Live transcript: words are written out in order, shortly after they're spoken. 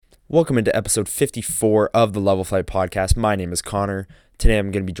Welcome into episode 54 of the Level Flight Podcast. My name is Connor. Today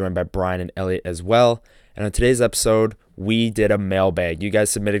I'm going to be joined by Brian and Elliot as well. And on today's episode, we did a mailbag. You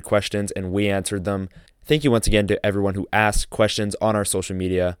guys submitted questions and we answered them. Thank you once again to everyone who asked questions on our social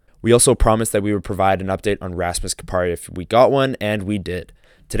media. We also promised that we would provide an update on Rasmus Kupari if we got one, and we did.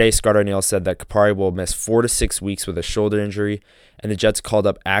 Today, Scott O'Neill said that Kupari will miss 4 to 6 weeks with a shoulder injury, and the Jets called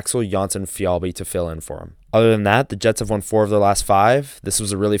up Axel Jonsson-Fjallby to fill in for him. Other than that, the Jets have won 4 of their last 5. This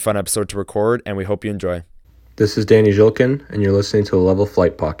was a really fun episode to record, and we hope you enjoy. This is Danny Julkin, and you're listening to the Level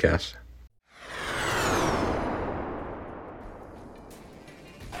Flight Podcast.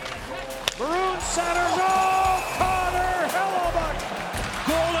 Maroon centers, Connor Hellebuck.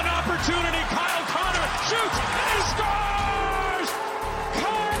 Golden opportunity, Kyle Connor shoots, and he scores!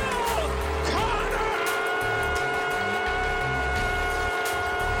 Kyle Connor!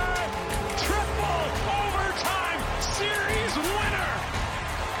 Triple overtime series winner!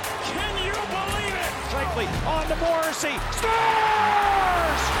 Can you believe it? Shankly on to Morrissey,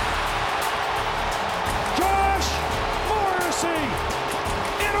 scores! Josh Morrissey!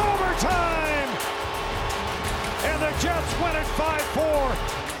 In overtime, and the Jets win it 5-4.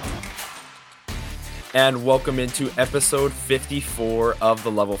 And welcome into episode 54 of the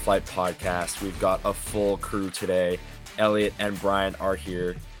Level Flight Podcast. We've got a full crew today. Elliot and Brian are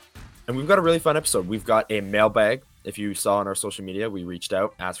here, and we've got a really fun episode. We've got a mailbag. If you saw on our social media, we reached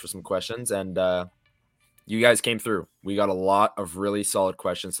out, asked for some questions, and you guys came through. We got a lot of really solid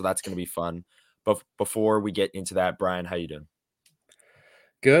questions, so that's going to be fun. But before we get into that, Brian, how you doing?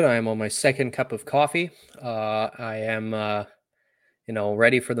 Good. I am on my second cup of coffee. I am,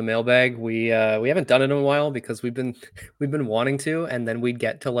 ready for the mailbag. We haven't done it in a while because we've been wanting to, and then we'd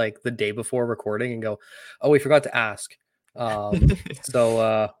get to like the day before recording and go, oh, we forgot to ask.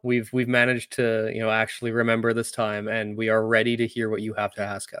 So we've managed to actually remember this time, and we are ready to hear what you have to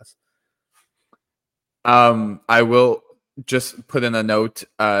ask us. I will just put in a note.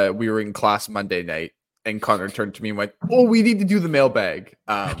 We were in class Monday night, and Connor turned to me and went, "Oh, we need to do the mailbag."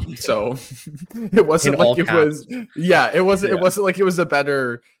 So it wasn't like it was. Yeah, it wasn't. Yeah. It wasn't like it was a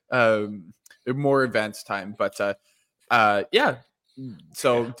better, more advanced time. But yeah.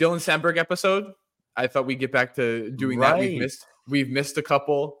 So Dylan Sandberg episode. I thought we'd get back to doing that. We've missed a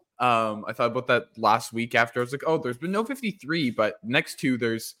couple. I thought about that last week after. I was like, oh, there's been no 53, but next two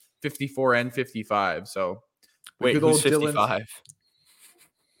there's 54 and 55. So wait, who's 55?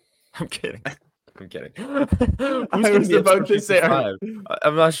 I'm kidding. I was about to say,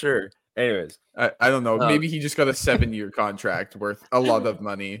 I'm not sure. Anyways, I don't know. Maybe he just got a 7-year contract worth a lot of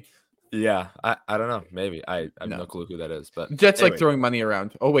money. Yeah, I don't know. Maybe I have no clue who that is. But Jets anyway. Like throwing money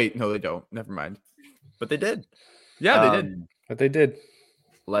around. Oh wait, no, they don't. Never mind. But they did. Yeah, they did. But they did.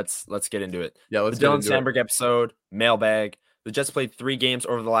 Let's get into it. Yeah, let's the Dylan Sandberg episode, mailbag. The Jets played 3 games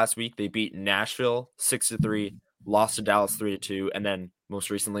over the last week. They beat Nashville 6-3, lost to Dallas 3-2, and then most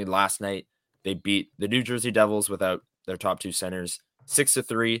recently last night they beat the New Jersey Devils without their top 2 centers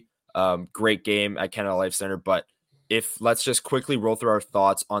 6-3. Great game at Canada Life Center. But let's just quickly roll through our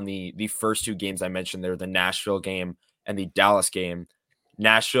thoughts on the first 2 games I mentioned there, the Nashville game and the Dallas game.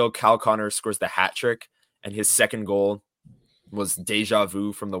 Nashville, Kyle Connor scores the hat trick, and his second goal was deja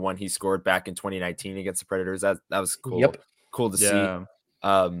vu from the one he scored back in 2019 against the Predators. That was cool. Yep. Cool to see.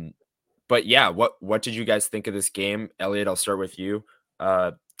 But yeah, what did you guys think of this game? Elliot, I'll start with you.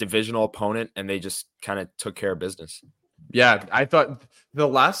 Divisional opponent, and they just kind of took care of business. Yeah, I thought the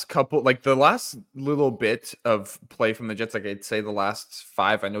last little bit of play from the Jets, like I'd say the last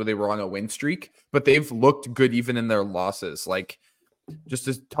 5, I know they were on a win streak, but they've looked good even in their losses. Like, just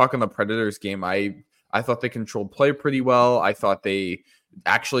to talk on the Predators game, I thought they controlled play pretty well. I thought they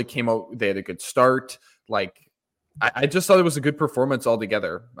actually came out, they had a good start. Like, I just thought it was a good performance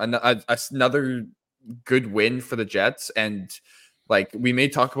altogether. Another good win for the Jets. And like, we may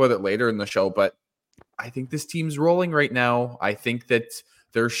talk about it later in the show, but I think this team's rolling right now. I think that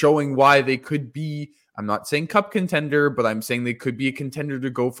they're showing why they could be, I'm not saying cup contender, but I'm saying they could be a contender to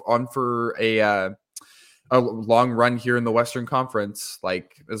go on for a long run here in the Western Conference.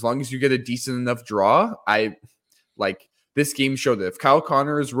 Like, as long as you get a decent enough draw, I like this game showed that if Kyle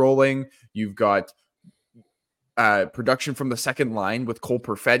Connor is rolling, you've got production from the second line with Cole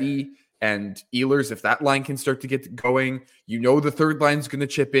Perfetti and Ehlers. If that line can start to get going, the third line's going to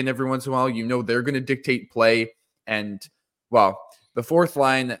chip in every once in a while. They're going to dictate play. And, well, the fourth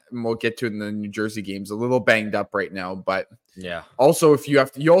line, we'll get to in the New Jersey games, a little banged up right now. But yeah, also,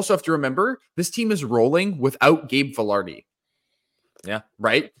 you also have to remember, this team is rolling without Gabe Vilardi. Yeah.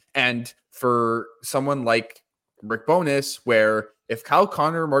 Right? And for someone like Rick Bowness, where if Kyle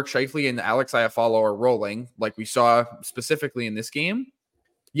Connor, Mark Scheifele, and Alex Iafallo are rolling, like we saw specifically in this game,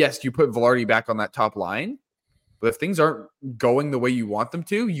 yes, you put Velarde back on that top line, but if things aren't going the way you want them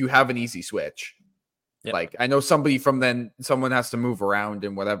to, you have an easy switch. Yep. Like, I know someone has to move around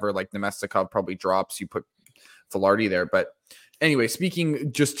and whatever, like Nemestikov probably drops, you put Velarde there. But anyway,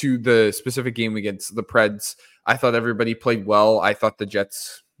 speaking just to the specific game against the Preds, I thought everybody played well. I thought the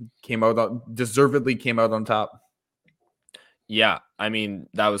Jets deservedly came out on top. Yeah, I mean,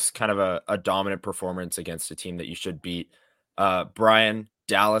 that was kind of a dominant performance against a team that you should beat. Brian,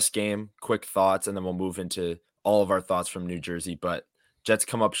 Dallas game, quick thoughts, and then we'll move into all of our thoughts from New Jersey. But Jets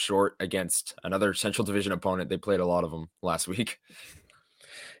come up short against another Central Division opponent. They played a lot of them last week.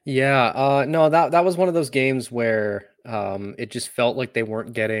 Yeah, no, that was one of those games where it just felt like they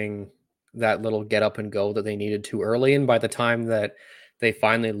weren't getting that little get up and go that they needed too early. And by the time that they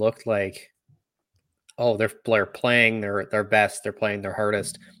finally looked like, oh, they're playing their best, they're playing their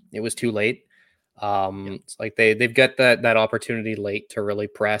hardest, it was too late. It's like they've got that opportunity late to really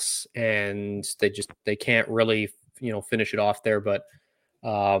press, and they can't really finish it off there. But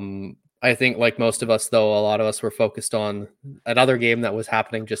I think, like most of us, though, a lot of us were focused on another game that was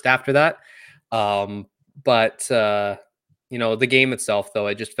happening just after that. But the game itself, though,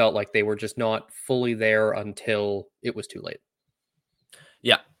 it just felt like they were just not fully there until it was too late.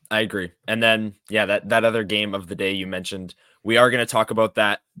 Yeah, I agree. And then, yeah, that other game of the day you mentioned, we are going to talk about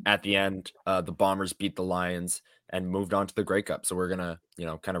that at the end. The Bombers beat the Lions and moved on to the Grey Cup. So we're going to,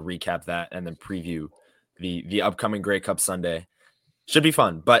 kind of recap that and then preview the upcoming Grey Cup Sunday. Should be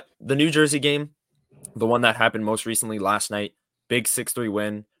fun. But the New Jersey game, the one that happened most recently last night, big 6-3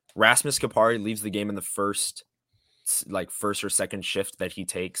 win. Rasmus Kapari leaves the game in the first or second shift that he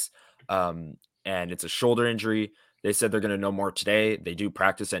takes. And it's a shoulder injury. They said they're going to know more today. They do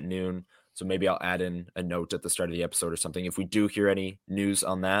practice at noon. So maybe I'll add in a note at the start of the episode or something if we do hear any news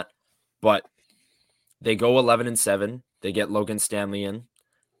on that. But they go 11-7. They get Logan Stanley in.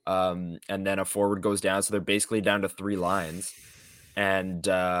 And then a forward goes down. So they're basically down to 3 lines. And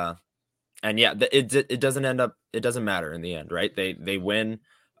yeah, it doesn't matter in the end, right? They win.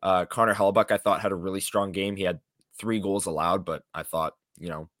 Connor Hellebuyck, I thought, had a really strong game. He had 3 goals allowed, but I thought,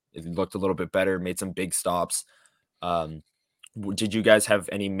 it looked a little bit better, made some big stops. Did you guys have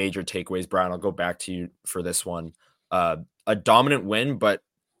any major takeaways, Brian? I'll go back to you for this one. A dominant win, but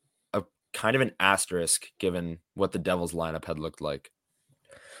a kind of an asterisk given what the Devils lineup had looked like.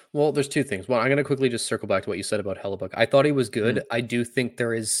 Well, there's 2 things. One, I'm going to quickly just circle back to what you said about Hellebuyck. I thought he was good. Mm-hmm. I do think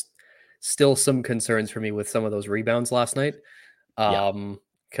there is still some concerns for me with some of those rebounds last night.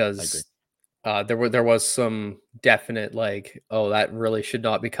 Because there was some definite that really should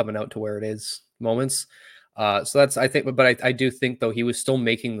not be coming out to where it is moments. So that's, I think, but I do think, though, he was still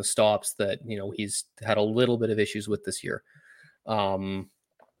making the stops that, he's had a little bit of issues with this year.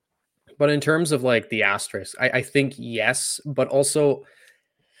 But in terms of the asterisk, I think yes, but also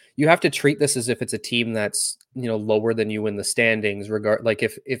you have to treat this as if it's a team that's, lower than you in the standings.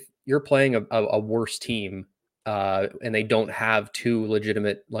 If you're playing a worse team and they don't have 2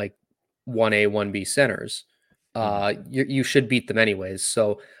 legitimate 1A, 1B centers, you should beat them anyways.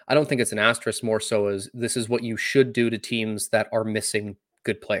 So I don't think it's an asterisk, more so as this is what you should do to teams that are missing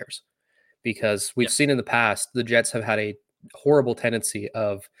good players, because we've seen in the past, the Jets have had a horrible tendency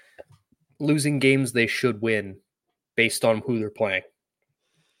of losing games they should win based on who they're playing.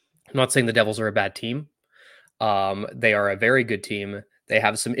 I'm not saying the Devils are a bad team. They are a very good team. They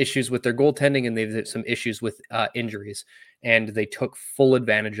have some issues with their goaltending, and they've had some issues with injuries, and they took full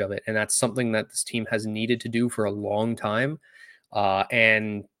advantage of it. And that's something that this team has needed to do for a long time.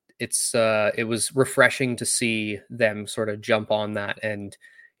 And it was refreshing to see them sort of jump on that and,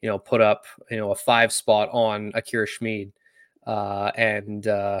 put up, a 5 spot on Akira Schmid.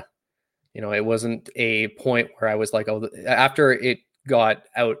 It wasn't a point where I was like, oh, after it got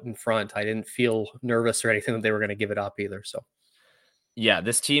out in front, I didn't feel nervous or anything that they were going to give it up either. So. Yeah,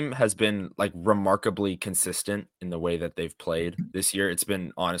 this team has been remarkably consistent in the way that they've played this year. It's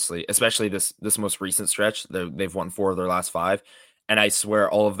been, honestly, especially this most recent stretch, they've won 4 of their last 5. And I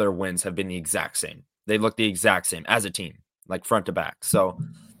swear all of their wins have been the exact same. They look the exact same as a team, front to back. So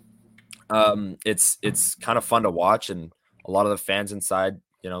it's kind of fun to watch. And a lot of the fans inside,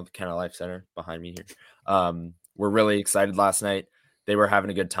 the Canada Life Center behind me here, were really excited last night. They were having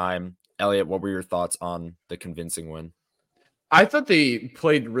a good time. Elliot, what were your thoughts on the convincing win? I thought they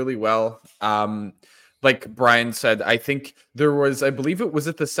played really well. Like Brian said, I think there was, I believe it was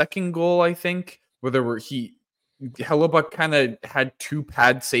at the second goal, I think, where Hellebuyck kind of had 2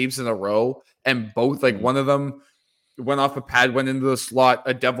 pad saves in a row, and both, one of them went off a pad, went into the slot,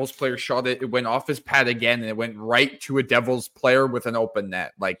 a Devils player shot it, it went off his pad again, and it went right to a Devils player with an open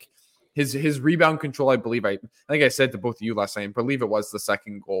net. his rebound control, I believe I think I said to both of you last night, I believe it was the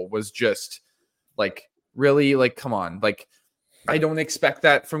second goal, was just like, really, like, come on. Like, I don't expect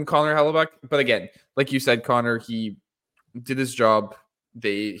that from Connor Hellebuyck. But again, like you said, Connor, he did his job.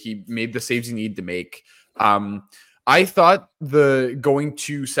 He made the saves he needed to make. I thought the going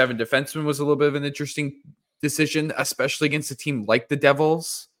to 7 defensemen was a little bit of an interesting decision, especially against a team like the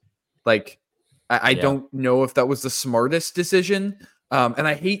Devils. Like, I don't know if that was the smartest decision. And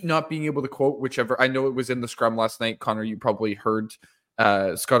I hate not being able to quote whichever. I know it was in the scrum last night. Connor, you probably heard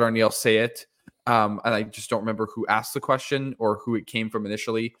Scott Arniel say it. And I just don't remember who asked the question or who it came from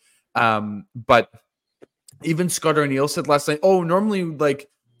initially. But even Scott Arniel said last night, oh, normally, like,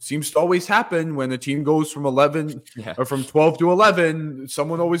 seems to always happen when a team goes from 11 or from 12 to 11,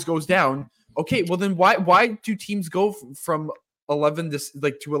 someone always goes down. Okay, well then why do teams go from 11 to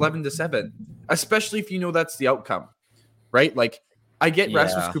 11 to 7, especially if you know that's the outcome, right? Like, I get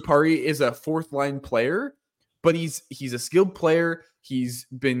Rasmus Kupari is a fourth line player, but he's a skilled player. He's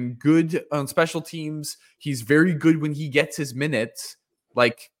been good on special teams. He's very good when he gets his minutes.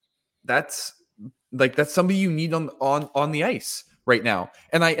 That's somebody you need on the ice right now.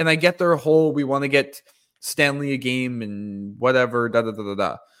 And I get their whole, we want to get Stanley a game and whatever,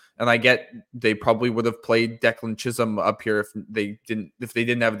 And I get they probably would have played Declan Chisholm up here if they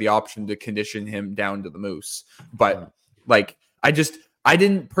didn't have the option to condition him down to the Moose. But I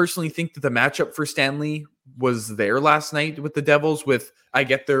didn't personally think that the matchup for Stanley was there last night with the Devils. I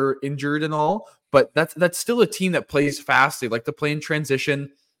get they're injured and all, but that's still a team that plays fast. They like to play in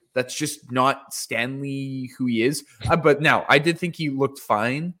transition. That's just not Stanley who he is. But now I did think he looked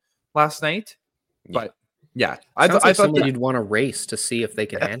fine last night. But yeah, I thought somebody you'd want to race to see if they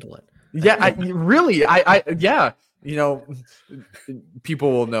can handle it. Yeah, yeah. You know,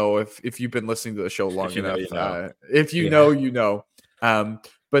 people will know if you've been listening to the show long enough. If you know, you know.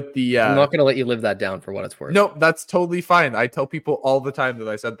 But I'm not going to let you live that down for what it's worth. No, that's totally fine. I tell people all the time that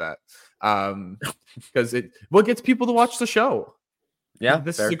I said that because it gets people to watch the show. Yeah,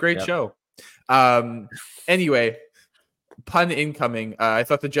 this is a great show. Anyway, pun incoming. I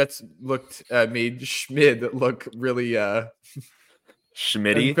thought the Jets made Schmid look really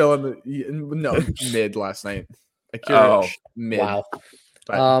Schmitty. Mid last night. Mid. Wow.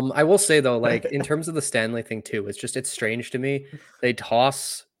 But, I will say though, like in terms of the Stanley thing too, it's strange to me. They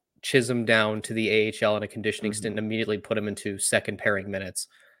toss Chisholm down to the AHL in a conditioning stint and immediately put him into second pairing minutes.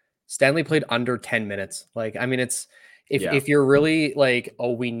 Stanley played under 10 minutes. Like, I mean, if you're really like,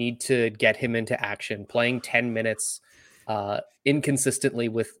 oh, we need to get him into action, playing 10 minutes inconsistently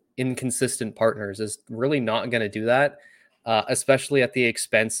with inconsistent partners is really not going to do that, especially at the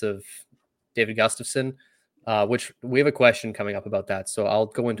expense of David Gustafsson. Which we have a question coming up about that, so I'll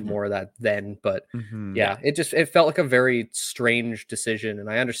go into more of that then. But it felt like a very strange decision, and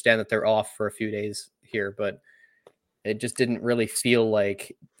I understand that they're off for a few days here, but it just didn't really feel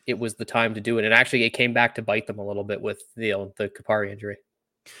like it was the time to do it. And actually, it came back to bite them a little bit with the Kupari injury.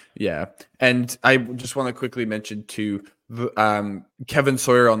 Yeah, and I just want to quickly mention too, Kevin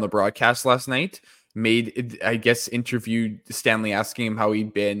Sawyer on the broadcast last night interviewed Stanley asking him how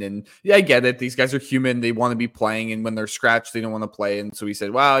he'd been. And yeah, I get it. These guys are human. They want to be playing. And when they're scratched, they don't want to play. And so he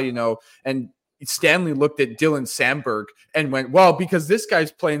said, well, and Stanley looked at Dylan Sandberg and went, well, because this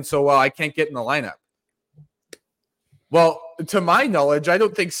guy's playing so well, I can't get in the lineup. Well, to my knowledge, I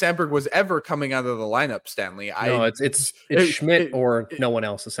don't think Sandberg was ever coming out of the lineup, Stanley. No, it's Schmidt or no one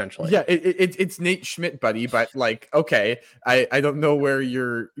else, essentially. Yeah, it's Nate Schmidt, buddy. But like, okay, I don't know where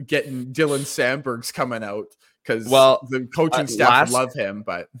you're getting Dylan Sandberg's coming out because the coaching staff love him.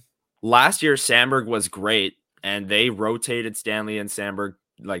 But last year, Sandberg was great, and they rotated Stanley and Sandberg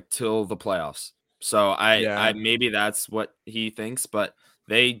like till the playoffs. So I maybe that's what he thinks, but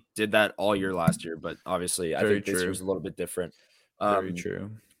they did that all year last year, but obviously I think this year was a little bit different. Very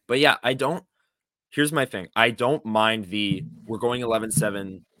true. But yeah, here's my thing. I don't mind we're going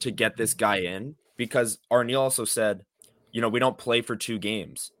 11-7 to get this guy in, because Arniel also said, we don't play for 2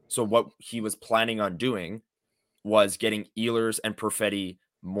 games. So what he was planning on doing was getting Ehlers and Perfetti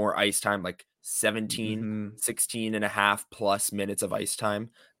more ice time, like 17, 16 and a half plus minutes of ice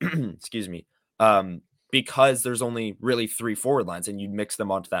time. Excuse me. Because there's only really 3 forward lines, and you'd mix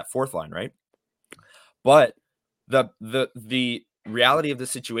them onto that 4th line, right? But the reality of the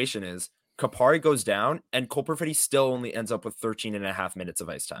situation is Kupari goes down, and Cole Perfetti still only ends up with 13 and a half minutes of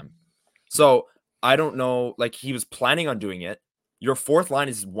ice time. So I don't know, like, he was planning on doing it. Your 4th line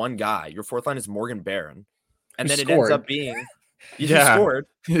is one guy. Your 4th line is Morgan Barron. And then it ends up being he scored.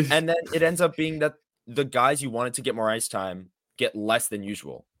 And then it ends up being that the guys you wanted to get more ice time get less than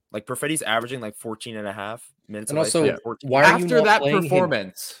usual. Like Perfetti's averaging like 14 and a half minutes. And of ice also, time, 14. why are you After not that playing him?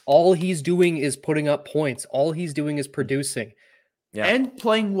 performance All he's doing is putting up points. All he's doing is producing. Yeah. and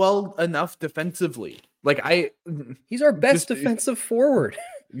playing well enough defensively, like He's our best Just- defensive forward.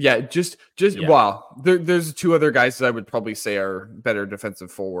 yeah, just Yeah. wow. There's two other guys that I would probably say are better defensive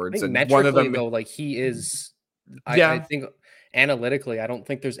I forwards, think and one of metrically, them, though, like he is. Yeah. I think analytically, I don't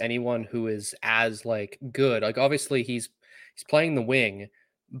think there's anyone who is as like good. Like obviously, he's playing the wing,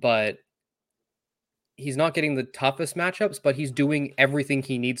 but he's not getting the toughest matchups. But he's doing everything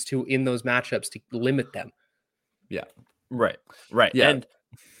he needs to in those matchups to limit them. Right. Yeah. And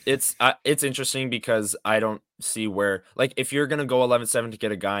it's interesting because I don't see where, like, if you're gonna go 11-7 to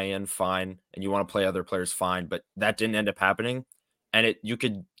get a guy in, fine, and you want to play other players, fine, but that didn't end up happening, and you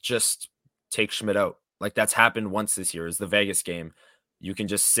could just take Schmidt out. Like that's happened once this year. Is the Vegas game. You can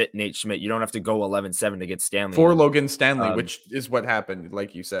just sit Nate Schmidt. You don't have to go 11-7 to get Stanley for in. Logan Stanley, Um, which is what happened,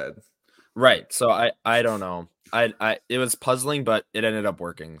 like you said. Right. So I don't know. It was puzzling, but it ended up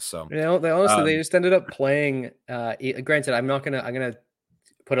working. So You know, they Um, just ended up playing. Granted, I'm gonna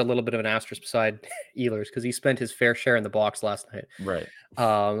put a little bit of an asterisk beside Ehlers because he spent his fair share in the box last night. right.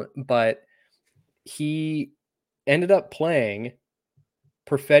 But he ended up playing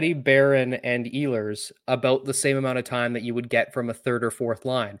Perfetti, Barron, and Ehlers about the same amount of time that you would get from a third or fourth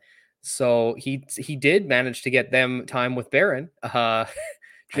line. So he did manage to get them time with Barron. I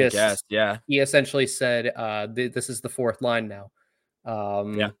guess. Yeah. He essentially said, "This is the fourth line now."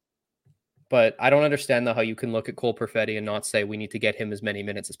 Yeah. But I don't understand though how you can look at Cole Perfetti and not say we need to get him as many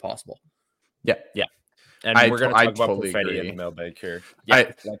minutes as possible. Yeah. And I we're going to to- I talk about totally Perfetti in agree. the mailbag here.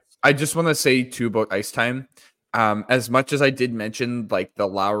 I just want to say too about ice time. As much as I did mention like the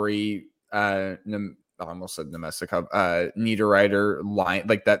Lowry, I almost said Nemestikov, Niederreiter line,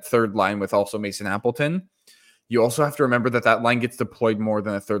 like that third line with also Mason Appleton. You also have to remember that line gets deployed more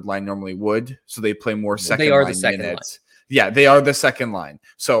than a third line normally would, so they play more second They are line the second minutes. Yeah, they are the second line.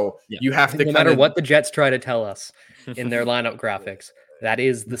 So you have to No matter what the Jets try to tell us in their lineup graphics, that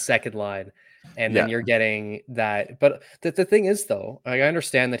is the second line. And then you're getting that. But the thing is, though, I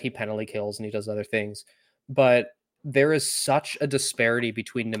understand that he penalty kills and he does other things, but there is such a disparity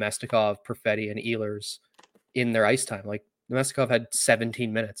between Nemestikov, Perfetti, and Ehlers in their ice time. Like Nemestikov had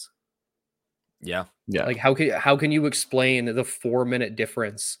 17 minutes. Yeah. Like how can you explain the 4-minute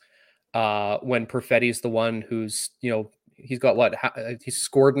difference when Perfetti's the one who's, he's got he's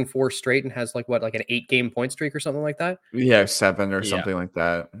scored in 4 straight and has like an 8-game point streak or something like that. Yeah, 7 or something like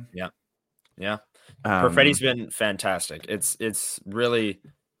that. Yeah. Perfetti's been fantastic. It's really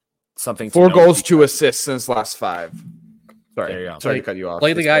something. 4 goals, 2 assists since last 5. Sorry, There you go. sorry to cut you off.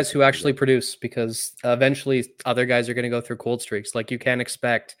 Play the guys who actually produce, because eventually other guys are going to go through cold streaks. Like you can't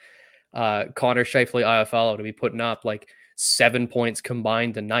expect Connor Scheifele, Iafallo to be putting up like 7 points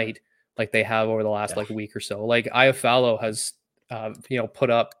combined a night like they have over the last like week or so. Like Iafallo has put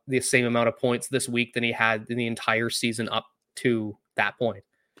up the same amount of points this week than he had in the entire season up to that point.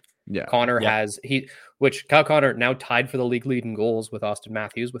 Yeah, Connor has Kyle Connor now tied for the league lead in goals with Austin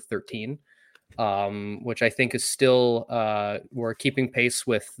Matthews with 13, which I think is still we're keeping pace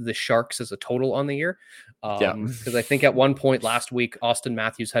with the Sharks as a total on the year. Because I think at one point last week, Austin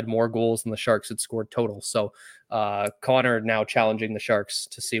Matthews had more goals than the Sharks had scored total. So Connor now challenging the Sharks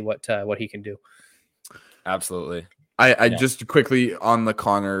to see what he can do. Absolutely. I just quickly on the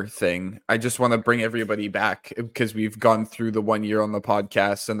Connor thing, I just want to bring everybody back because we've gone through the 1 year on the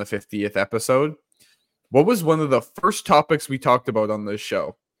podcast and the 50th episode. What was one of the first topics we talked about on this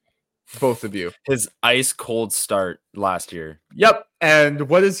show? Both of you. His ice cold start last year. Yep. And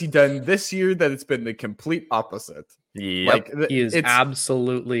what has he done this year that it's been the complete opposite? Yep. He is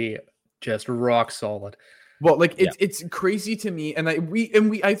absolutely just rock solid. Well, like it's crazy to me, and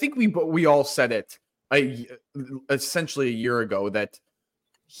I think we all said it essentially a year ago that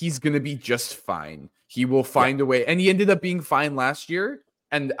he's going to be just fine. He will find a way, and he ended up being fine last year.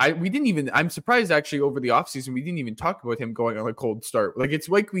 And I'm surprised actually over the offseason, we didn't even talk about him going on a cold start. Like it's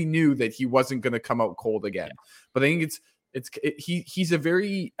like we knew that he wasn't going to come out cold again. Yeah. But I think he's a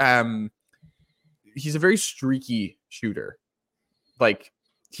very streaky shooter. Like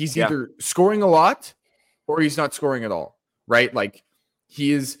he's either scoring a lot or he's not scoring at all. Right. Like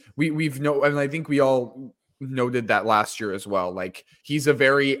he is, and I think we all noted that last year as well. Like he's I'm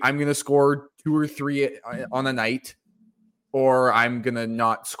going to score 2 or 3 on a night, or I'm going to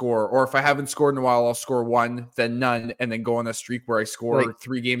not score. Or if I haven't scored in a while, I'll score 1, then none, and then go on a streak where I score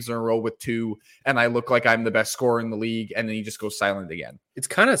 3 games in a row with 2, and I look like I'm the best scorer in the league, and then he just goes silent again. It's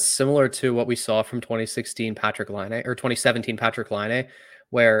kind of similar to what we saw from 2016 Patrick Laine or 2017 Patrick Laine,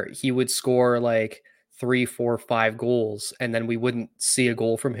 where he would score like 3, 4, 5 goals, and then we wouldn't see a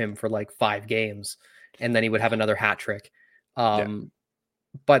goal from him for like 5 games, and then he would have another hat trick.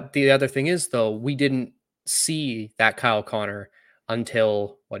 But the other thing is, though, we didn't see that Kyle Connor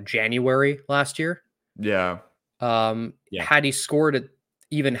until January last year. Yeah. Had he scored at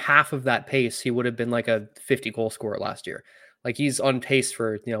even half of that pace, he would have been like a 50 goal scorer last year. Like he's on pace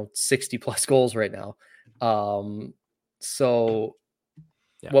for 60 plus goals right now.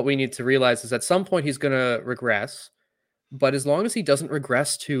 What we need to realize is at some point he's going to regress. But as long as he doesn't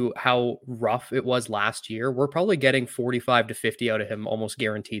regress to how rough it was last year, we're probably getting 45 to 50 out of him almost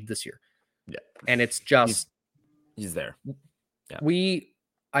guaranteed this year. Yeah. And it's just... He's there. Yeah.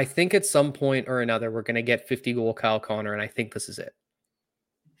 I think at some point or another, we're going to get 50-goal Kyle Connor, and I think this is it.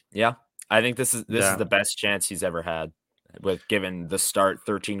 Yeah. I think this is the best chance he's ever had with given the start,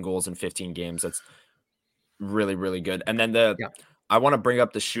 13 goals in 15 games. That's really, really good. And then I want to bring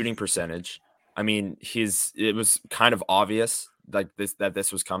up the shooting percentage. I mean, it was kind of obvious that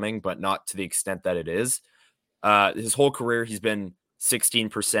this was coming, but not to the extent that it is. His whole career, he's been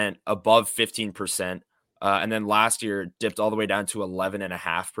 16%, above 15%. And then last year dipped all the way down to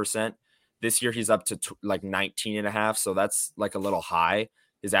 11.5%. This year he's up to like 19.5%. So that's like a little high.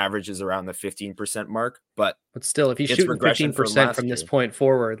 His average is around the 15% mark, but still, if he's shooting 15% from this point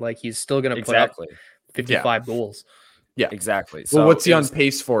forward, like he's still going to put up 55 goals. Yeah, exactly. So what's he on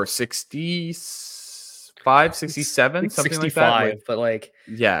pace for? 65, 67, something 65, like that. But like,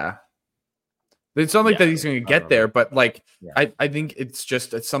 yeah, it's not like that he's going to get there. But like, I think it's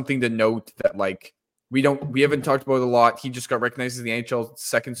something to note that like we haven't talked about it a lot. He just got recognized as the NHL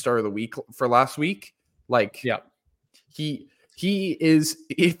second star of the week for last week. Like, he is.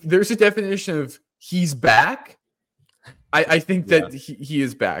 If there's a definition of he's back, I think that he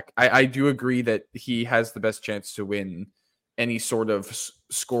is back. I do agree that he has the best chance to win any sort of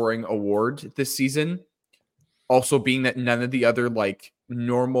scoring award this season. Also, being that none of the other like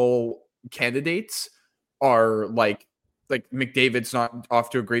normal candidates are like McDavid's not off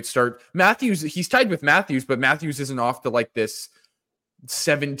to a great start. Matthews, he's tied with Matthews, but Matthews isn't off to like this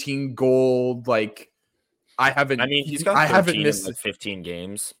 17 goal. Like I mean, he's got 13 in like 15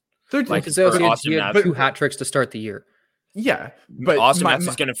 games. 13. Like he had 2 hat tricks to start the year. Yeah, but Austin Matthews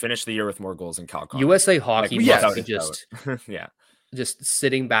is going to finish the year with more goals than Kyle Connor. USA Hockey like, just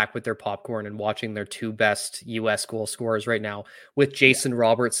sitting back with their popcorn and watching their 2 best US goal scorers right now, with Jason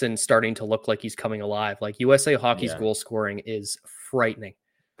Robertson starting to look like he's coming alive. Like USA Hockey's goal scoring is frightening,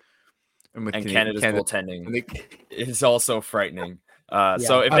 and Canada's goaltending is also frightening.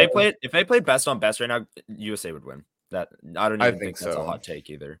 So if they played best on best right now, USA would win. That I don't even think that's a hot take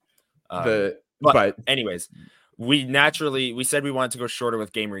either. But anyways. We said we wanted to go shorter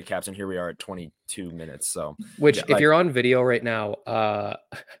with game recaps, and here we are at 22 minutes. So, if you're on video right now,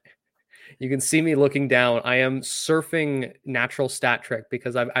 you can see me looking down. I am surfing natural stat trick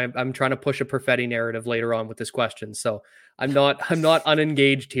because I'm trying to push a Perfetti narrative later on with this question. So I'm not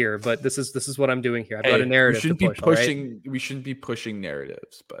unengaged here, but this is what I'm doing here. I've got a narrative. We shouldn't be pushing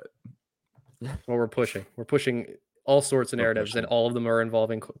narratives, but we're pushing all sorts of narratives, and all of them are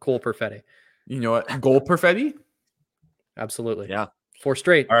involving Cole Perfetti. You know what? Goal Perfetti? Absolutely. Yeah. 4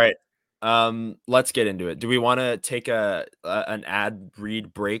 straight. All right. Let's get into it. Do we want to take an ad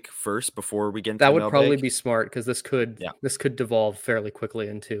read break first before we get into that? Would probably be smart because this could devolve fairly quickly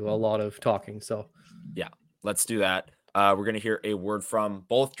into a lot of talking. So yeah, let's do that. We're going to hear a word from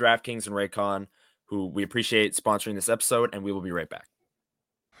both DraftKings and Raycon, who we appreciate sponsoring this episode, and we will be right back.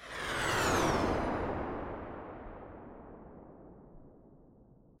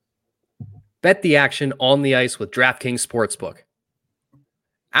 Bet the action on the ice with DraftKings Sportsbook.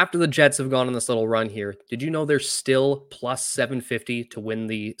 After the Jets have gone on this little run here, did you know they're still plus 750 to win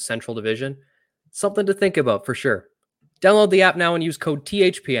the Central Division? Something to think about for sure. Download the app now and use code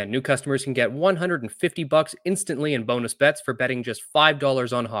THPN. New customers can get $150 instantly in bonus bets for betting just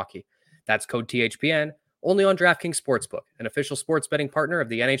 $5 on hockey. That's code THPN, only on DraftKings Sportsbook, an official sports betting partner of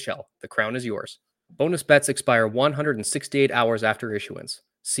the NHL. The crown is yours. Bonus bets expire 168 hours after issuance.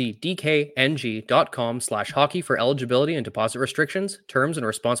 See dkng.com/hockey for eligibility and deposit restrictions, terms, and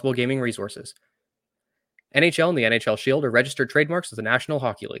responsible gaming resources. NHL and the NHL Shield are registered trademarks of the National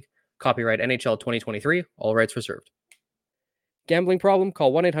Hockey League. Copyright NHL 2023, all rights reserved. Gambling problem?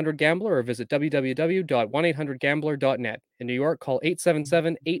 Call 1-800-GAMBLER or visit www.1800gambler.net. In New York, call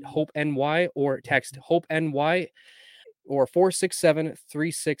 877-8-HOPE-NY or text HOPE-NY or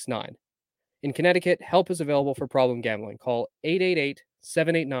 467-369. In Connecticut, help is available for problem gambling. Call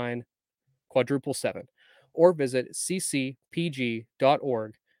 888-789-777 or visit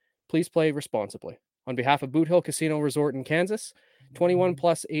ccpg.org. Please play responsibly. On behalf of Boot Hill Casino Resort in Kansas, 21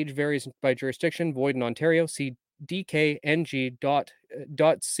 plus age varies by jurisdiction, void in Ontario. See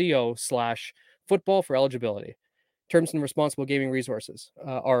dkng.co/football for eligibility. Terms and responsible gaming resources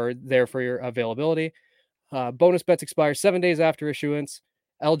are there for your availability. Bonus bets expire 7 days after issuance.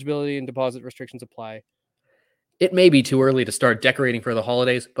 Eligibility and deposit restrictions apply. It may be too early to start decorating for the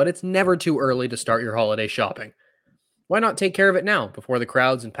holidays, but it's never too early to start your holiday shopping. Why not take care of it now before the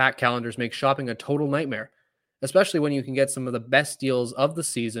crowds and packed calendars make shopping a total nightmare? Especially when you can get some of the best deals of the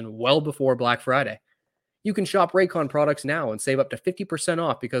season well before Black Friday. You can shop Raycon products now and save up to 50%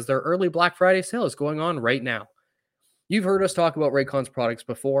 off because their early Black Friday sale is going on right now. You've heard us talk about Raycon's products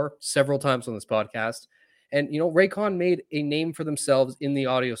before, several times on this podcast. And, Raycon made a name for themselves in the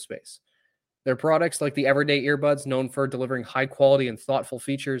audio space. Their products, like the Everyday Earbuds, known for delivering high quality and thoughtful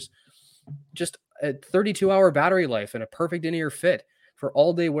features, just a 32-hour battery life and a perfect in-ear fit for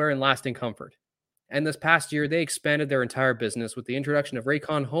all-day wear and lasting comfort. And this past year, they expanded their entire business with the introduction of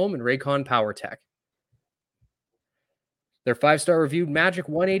Raycon Home and Raycon Power Tech. Their 5-star reviewed Magic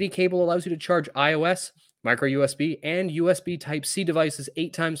 180 cable allows you to charge iOS, micro USB, and USB Type-C devices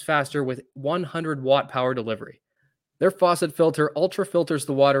 8 times faster with 100-watt power delivery. Their faucet filter ultra filters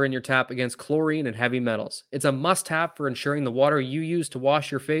the water in your tap against chlorine and heavy metals. It's a must-have for ensuring the water you use to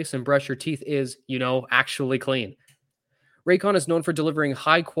wash your face and brush your teeth is, actually clean. Raycon is known for delivering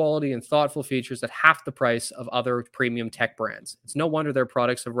high quality and thoughtful features at half the price of other premium tech brands. It's no wonder their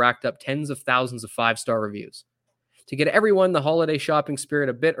products have racked up tens of thousands of 5-star reviews. To get everyone the holiday shopping spirit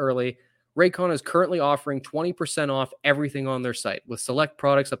a bit early, Raycon is currently offering 20% off everything on their site, with select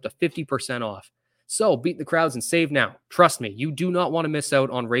products up to 50% off. So beat the crowds and save now. Trust me, you do not want to miss out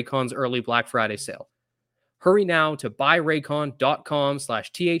on Raycon's early Black Friday sale. Hurry now to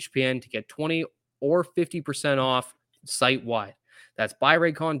buyraycon.com/THPN to get 20 or 50% off site-wide. That's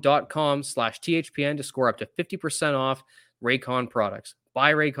buyraycon.com/THPN to score up to 50% off Raycon products.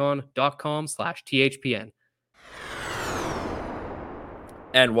 buyraycon.com/THPN.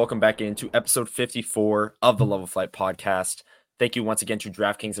 And welcome back into episode 54 of the Level Flight podcast. Thank you once again to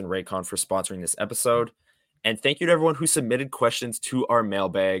DraftKings and Raycon for sponsoring this episode. And thank you to everyone who submitted questions to our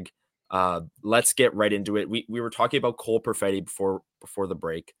mailbag. Let's get right into it. We were talking about Cole Perfetti before the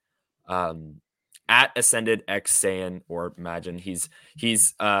break. At Ascended X saying, or imagine, he's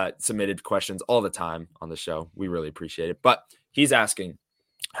submitted questions all the time on the show. We really appreciate it. But he's asking,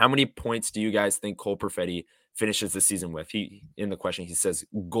 how many points do you guys think Cole Perfetti finishes the season with? In the question, he says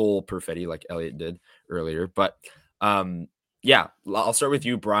goal Perfetti, like Elliot did earlier. But yeah, I'll start with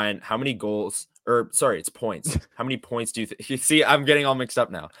you, Brian. How many goals, it's points. How many points do you think? See, I'm getting all mixed up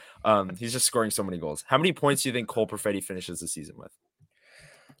now. He's just scoring so many goals. How many points do you think Cole Perfetti finishes the season with?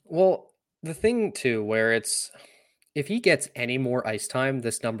 Well, the thing too, where it's, if he gets any more ice time,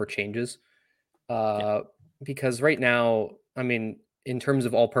 this number changes. Because right now, I mean, in terms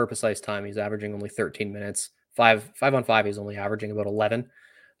of all-purpose ice time, he's averaging only 13 minutes. 5-on-5, he's only averaging about 11.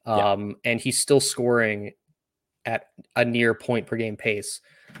 And he's still scoring at a near point per game pace.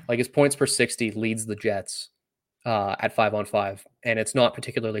 Like his points per 60 leads the Jets at 5-on-5, and it's not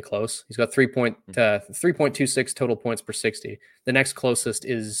particularly close. He's got 3.26 total points per 60. The next closest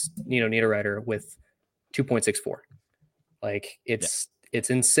is Niederreiter with 2.64. Like it's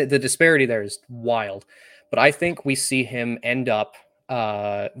insane. The disparity there is wild. But I think we see him end up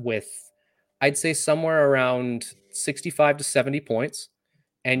with, I'd say, somewhere around 65 to 70 points.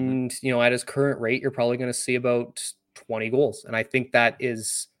 And, at his current rate, you're probably going to see about 20 goals. And I think that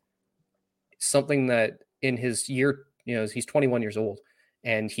is something that in his year, he's 21 years old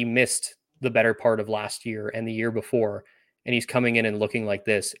and he missed the better part of last year and the year before. And he's coming in and looking like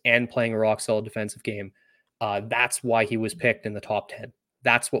this and playing a rock solid defensive game. That's why he was picked in the top 10.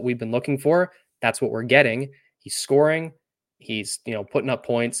 That's what we've been looking for. That's what we're getting. He's scoring. He's, putting up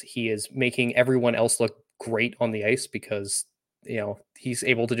points. He is making everyone else look great on the ice because he's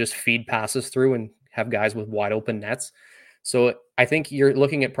able to just feed passes through and have guys with wide open nets. So I think you're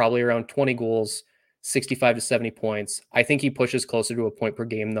looking at probably around 20 goals, 65 to 70 points. I think he pushes closer to a point per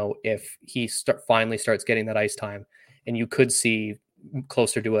game, though, if he finally starts getting that ice time. And you could see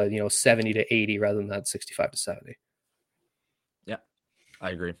closer to a 70 to 80 rather than that 65 to 70. Yeah, I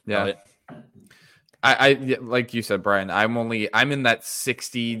agree. Yeah. I like you said, Brian, I'm in that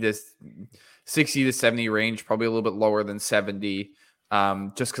 60 to 70 range, probably a little bit lower than 70,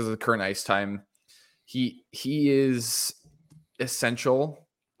 just because of the current ice time. He is essential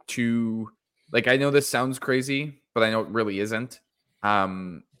to, like, I know this sounds crazy, but I know it really isn't.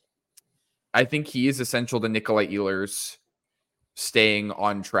 I think he is essential to Nikolai Ehlers staying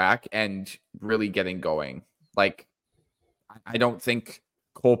on track and really getting going. Like, I don't think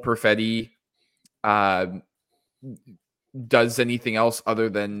Cole Perfetti does anything else other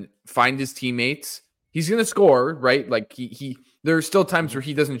than find his teammates, he's going to score, right? Like there are still times where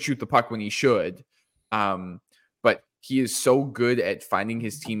he doesn't shoot the puck when he should. But he is so good at finding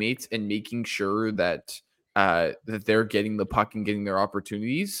his teammates and making sure that they're getting the puck and getting their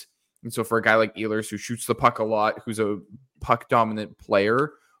opportunities. And so for a guy like Ehlers, who shoots the puck a lot, who's a puck dominant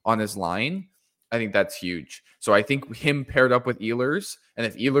player on his line, I think that's huge. So I think him paired up with Ehlers, and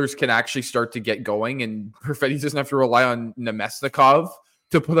if Ehlers can actually start to get going and Perfetti doesn't have to rely on Nemesnikov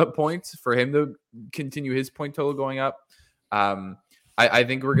to put up points for him to continue his point total going up, I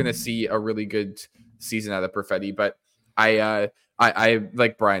think we're going to see a really good season out of Perfetti. But I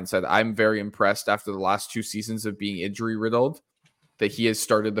like Brian said, I'm very impressed after the last 2 seasons of being injury riddled that he has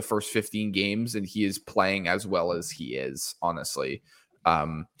started the first 15 games and he is playing as well as he is, honestly.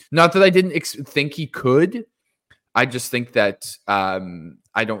 Not that I didn't think he could. I just think that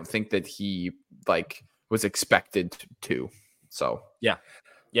I don't think that he was expected to. So yeah,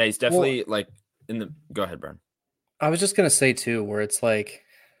 he's definitely Go ahead, Brian. I was just gonna say too, where it's like,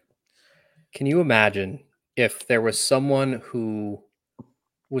 can you imagine if there was someone who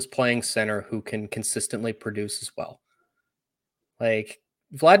was playing center who can consistently produce as well? Like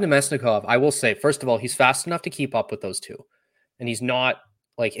Vlad Nemesnikov, I will say, first of all, he's fast enough to keep up with those two. And he's not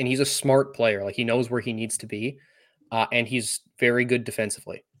and he's a smart player. Like he knows where he needs to be. And he's very good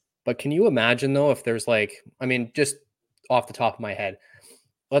defensively. But can you imagine though, if there's just off the top of my head,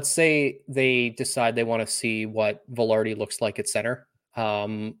 let's say they decide they want to see what Velarde looks like at center.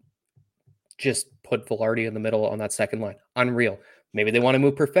 Just put Velarde in the middle on that second line. Unreal. Maybe they want to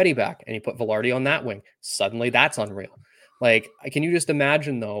move Perfetti back and you put Velarde on that wing. Suddenly that's unreal. Can you just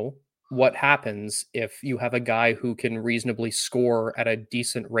imagine though, what happens if you have a guy who can reasonably score at a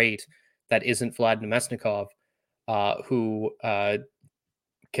decent rate that isn't Vlad Nemesnikov, who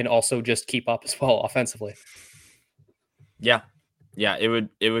can also just keep up as well offensively? Yeah, it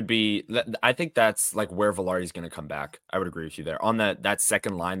would be. I think that's where Velarde's going to come back. I would agree with you there on that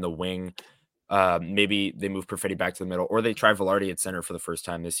second line, the wing. Maybe they move Perfetti back to the middle, or they try Velarde at center for the first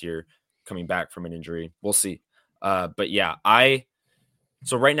time this year, coming back from an injury. We'll see. But yeah,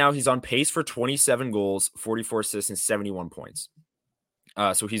 so right now he's on pace for 27 goals, 44 assists, and 71 points.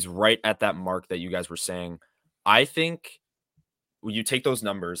 So he's right at that mark that you guys were saying. I think when you take those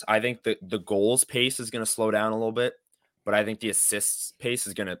numbers, I think that the goals pace is going to slow down a little bit, but I think the assists pace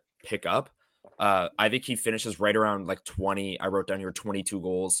is going to pick up. I think he finishes right around 20. I wrote down here 22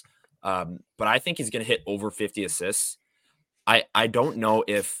 goals. But I think he's going to hit over 50 assists. I don't know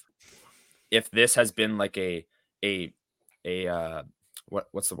if this has been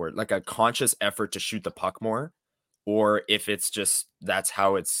what's the word? A conscious effort to shoot the puck more, or if it's just that's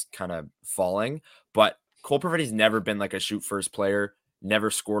how it's kind of falling. But Cole Perfetti's never been a shoot first player, never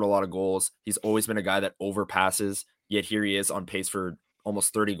scored a lot of goals. He's always been a guy that overpasses, yet here he is on pace for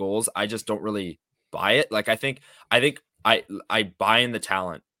almost 30 goals. I just don't really buy it. I think I buy in the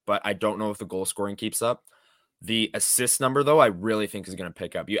talent, but I don't know if the goal scoring keeps up. The assist number, though, I really think is going to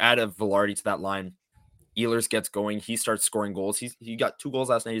pick up. You add a Velarde to that line, Ehlers gets going, he starts scoring goals. He got 2 goals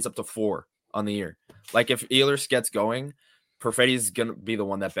last night. He's up to 4 on the year. If Ehlers gets going, Perfetti is going to be the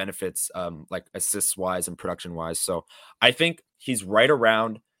one that benefits assists wise and production wise. So I think he's right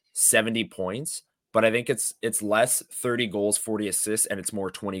around 70 points, but I think it's less 30 goals, 40 assists, and it's more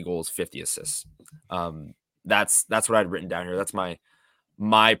 20 goals, 50 assists. That's what I'd written down here. That's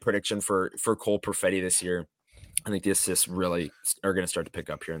my prediction for Cole Perfetti this year. I think the assists really are going to start to pick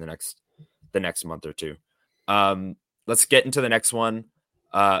up here in the next month or two. Let's get into the next one.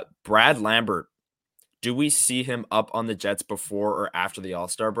 Brad Lambert. Do we see him up on the Jets before or after the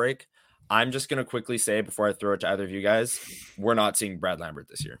All-Star break? I'm just going to quickly say before I throw it to either of you guys, we're not seeing Brad Lambert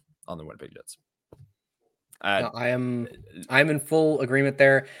this year on the Winnipeg Jets. No, I'm in full agreement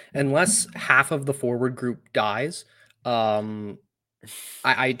there. Unless half of the forward group dies, I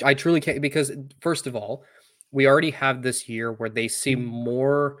truly can't, because first of all, we already have this year where they seem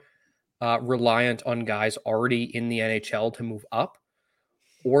more reliant on guys already in the NHL to move up,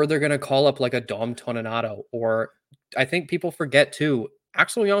 or they're going to call up a Dom Toninato, or I think people forget too,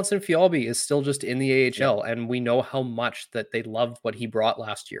 Axel Jonsson-Fjällby is still just in the AHL, and we know how much that they loved what he brought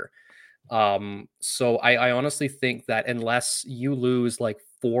last year. So I honestly think that unless you lose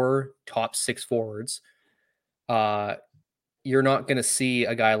 4 top 6 forwards, you're not going to see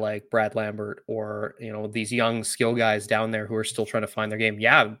a guy like Brad Lambert or, these young skill guys down there who are still trying to find their game.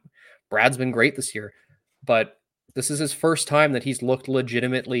 Yeah, Brad's been great this year, but this is his first time that he's looked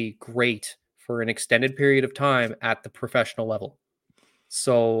legitimately great for an extended period of time at the professional level.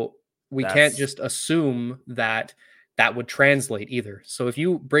 So we can't just assume that would translate either. So if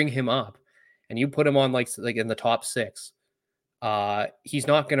you bring him up and you put him on in the top 6, he's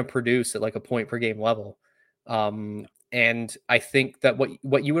not going to produce at like a point per game level. And I think that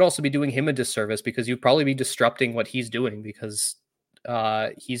what you would also be doing him a disservice, because you'd probably be disrupting what he's doing, because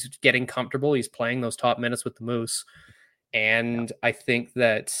he's getting comfortable. He's playing those top minutes with the Moose. And I think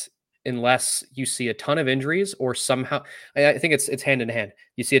that unless you see a ton of injuries or somehow, I think it's hand in hand.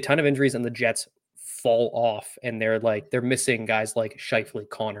 You see a ton of injuries and the Jets fall off, and they're missing guys like Scheifele,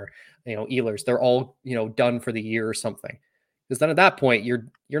 Connor, Ehlers. They're all, done for the year or something. Because then at that point, you're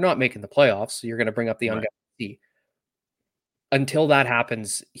not making the playoffs. So you're going to bring up the young guy. Until that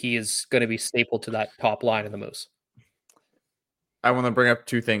happens, he is going to be stapled to that top line in the Moose. I want to bring up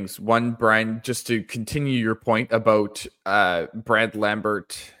two things. One, Brian, just to continue your point about Brad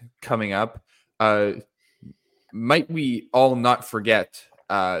Lambert coming up, might we all not forget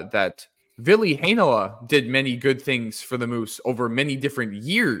that Ville Heinola did many good things for the Moose over many different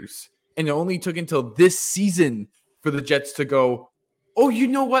years, and it only took until this season for the Jets to go, oh, you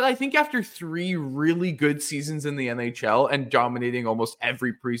know what? I think after 3 really good seasons in the NHL and dominating almost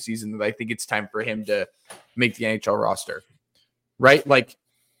every preseason, that I think it's time for him to make the NHL roster. Right? Like,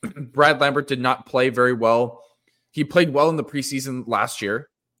 Brad Lambert did not play very well. He played well in the preseason last year,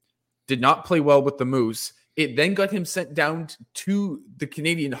 did not play well with the Moose. It then got him sent down to the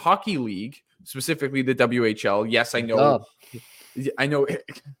Canadian Hockey League, specifically the WHL. Yes, I know.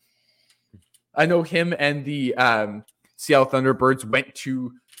 I know him and the Seattle Thunderbirds went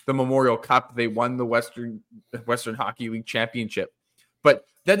to the Memorial Cup. They won the Western Hockey League championship. But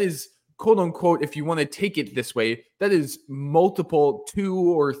that is, quote unquote, if you want to take it this way, that is multiple 2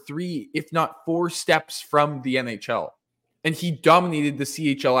 or 3, if not 4 steps from the NHL. And he dominated the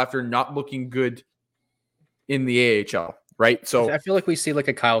CHL after not looking good in the AHL, right? So I feel like we see like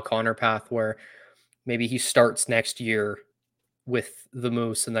a Kyle Connor path where maybe he starts next year with the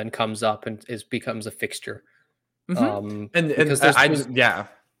Moose and then comes up and becomes a fixture. Mm-hmm.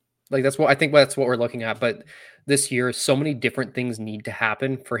 Like that's what we're looking at. But this year, so many different things need to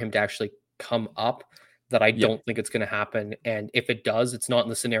happen for him to actually come up that I don't think it's going to happen. And if it does, it's not in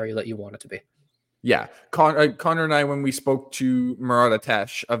the scenario that you want it to be. Yeah. Connor and I, when we spoke to Murat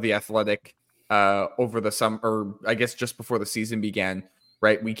Atesh of The Athletic over the summer, or I guess just before the season began,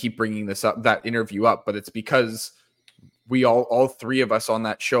 right? We keep bringing that interview up, but it's because we all 3 of us on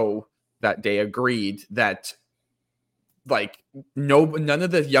that show that day agreed that none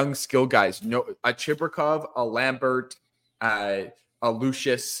of the young skill guys, a Chibrikov, a Lambert, a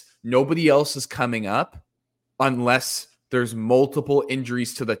Lucius, nobody else is coming up unless there's multiple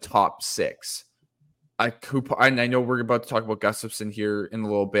injuries to the top 6. And I know we're about to talk about Gustafsson here in a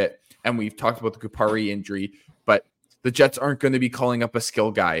little bit, and we've talked about the Kupari injury, but the Jets aren't going to be calling up a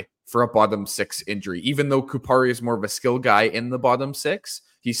skill guy for a bottom 6 injury. Even though Kupari is more of a skill guy in the bottom 6,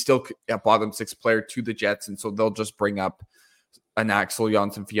 he's still a bottom 6 player to the Jets, and so they'll just bring up an Axel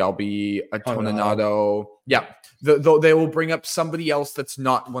Jonsson-Fjällby, a Toninato. Yeah, they will bring up somebody else that's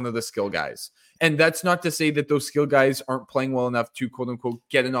not one of the skill guys. And that's not to say that those skill guys aren't playing well enough to, quote unquote,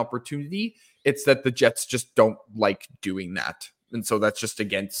 get an opportunity. It's that the Jets just don't like doing that. And so that's just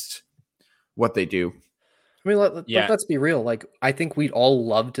against what they do. I mean, let's be real. Like, I think we'd all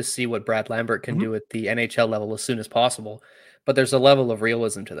love to see what Brad Lambert can do at the NHL level as soon as possible. But there's a level of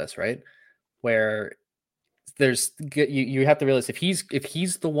realism to this, right? Where you have to realize if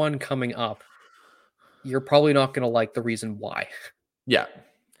he's the one coming up, you're probably not going to like the reason why. Yeah,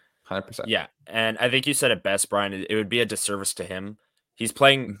 100%. Yeah, and I think you said it best, Brian. It would be a disservice to him. He's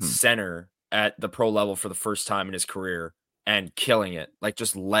playing center at the pro level for the first time in his career and killing it. Like,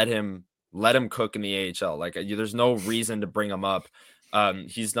 just let him cook in the AHL. Like, there's no reason to bring him up.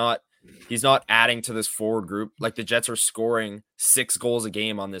 He's not adding to this forward group. Like, the Jets are scoring 6 goals a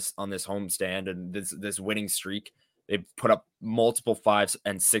game on this homestand and this winning streak. They put up multiple 5s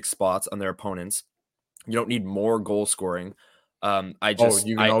and 6 spots on their opponents. You don't need more goal scoring. You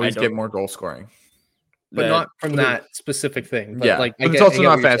can always get more goal scoring, but not from that specific thing. But but it's also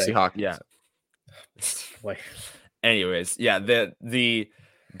not fantasy hockey. Yeah. Anyways, yeah, the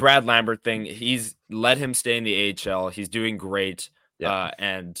Brad Lambert thing, he's let him stay in the AHL. He's doing great.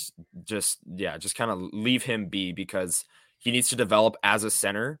 And just kind of leave him be, because he needs to develop as a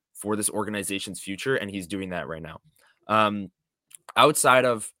center for this organization's future, and he's doing that right now. Outside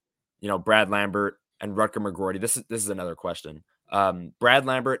of Brad Lambert and Rutger McGroarty, this is another question. Brad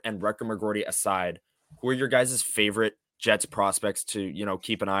Lambert and Rutger McGroarty aside, who are your guys' favorite Jets prospects to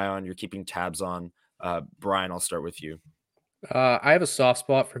keep an eye on? You're keeping tabs on. Brian, I'll start with you. I have a soft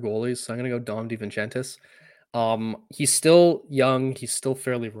spot for goalies, so I'm gonna go Dom DiVincentis. He's still young, he's still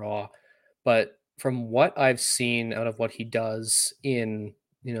fairly raw, but from what I've seen out of what he does in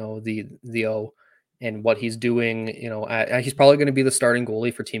the O, and what he's doing. He's probably going to be the starting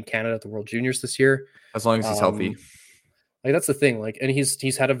goalie for Team Canada at the World Juniors this year, as long as he's healthy. Like that's the thing. Like, and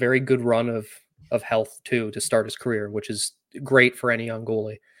he's had a very good run of health too to start his career, which is great for any young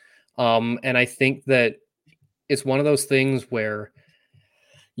goalie. And I think that it's one of those things where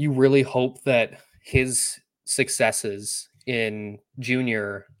you really hope that his successes in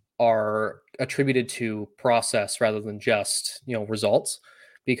junior are attributed to process rather than just, results.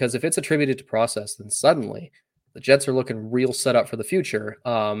 Because if it's attributed to process, then suddenly the Jets are looking real set up for the future.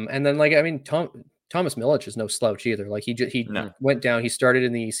 And then, Thomas Milic is no slouch either. Like he went down. He started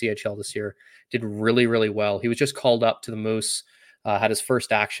in the ECHL this year, did really, really well. He was just called up to the Moose, had his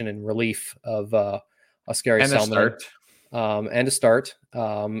first action in relief of Oskari Salminen. And a start.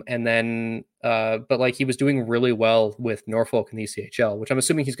 And then, but he was doing really well with Norfolk in the ECHL, which I'm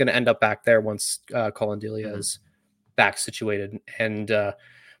assuming he's going to end up back there once Colin Delia is back situated. And,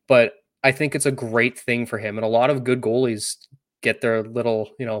 but I think it's a great thing for him. And a lot of good goalies get their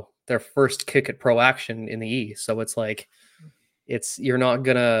little, their first kick at pro action in the E. So it's you're not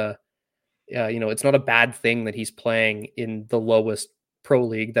gonna, it's not a bad thing that he's playing in the lowest pro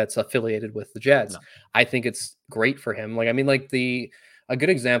league that's affiliated with the Jets. No. I think it's great for him. A good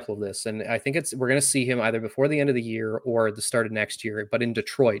example of this, and I think we're going to see him either before the end of the year or the start of next year, but in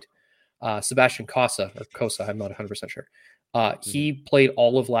Detroit, Sebastian Cosa, I'm not 100% sure. He played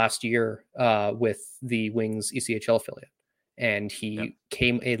all of last year with the Wings ECHL affiliate, and he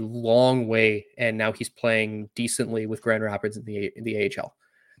came a long way, and now he's playing decently with Grand Rapids in the AHL.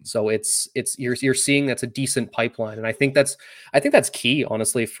 So you're seeing that's a decent pipeline, and I think that's key,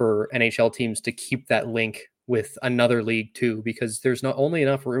 honestly, for NHL teams to keep that link with another league too, because there's not only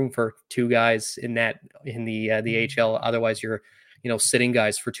enough room for two guys in net in the AHL. Otherwise, you're sitting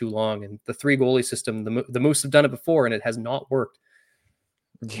guys for too long. And the 3 goalie system, the Moose have done it before, and it has not worked.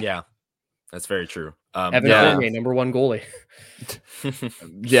 Yeah, that's very true. Evan Fournier, number 1 goalie.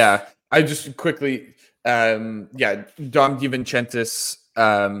 Yeah, I just quickly, Dom DiVincentis.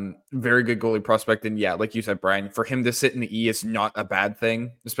 Very good goalie prospect, and like you said, Brian, for him to sit in the E is not a bad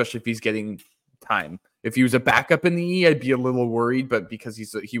thing, especially if he's getting time. If he was a backup in the E, I'd be a little worried, but because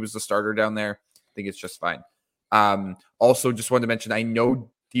he was the starter down there, I think it's just fine. Also, just wanted to mention, I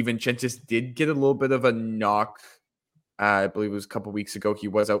know DiVincentis did get a little bit of a knock. I believe it was a couple weeks ago. He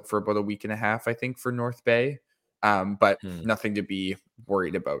was out for about a week and a half, I think, for North Bay, but nothing to be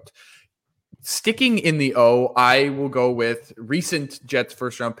worried about. Sticking in the O, I will go with recent Jets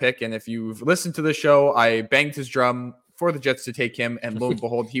first-round pick. And if you've listened to the show, I banged his drum for the Jets to take him. And lo and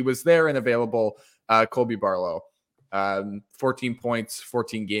behold, he was there and available, Colby Barlow. 14 points,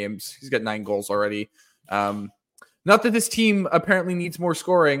 14 games. He's got 9 goals already. Not that this team apparently needs more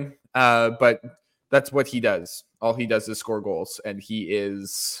scoring, but that's what he does. All he does is score goals. And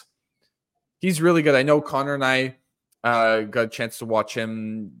he's really good. I know Connor and I got a chance to watch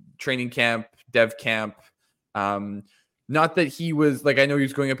him training camp, dev camp. Not that he was I know he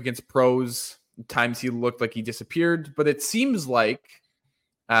was going up against pros. Times he looked like he disappeared, but it seems like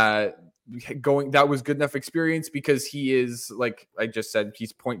that was good enough experience, because he is, like I just said,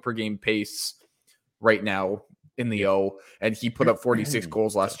 he's point per game pace right now in the O, and he put up 46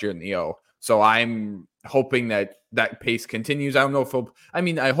 goals last year in the O. So I'm hoping that pace continues. I don't know if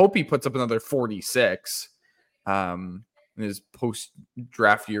I hope he puts up another 46. In his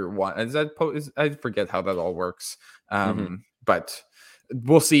post-draft year 1. I forget how that all works. But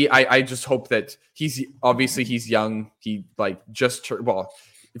we'll see. I just hope that he's young. He just turned,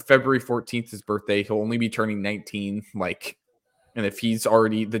 February 14th, his birthday. He'll only be turning 19. And if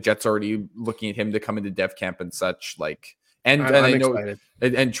the Jets already looking at him to come into dev camp and such, and I know excited.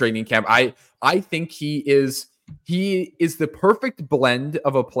 And training camp, I think he is the perfect blend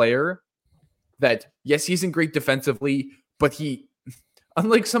of a player that, yes, he isn't great defensively, but he,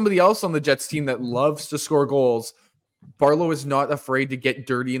 unlike somebody else on the Jets team that loves to score goals, Barlow is not afraid to get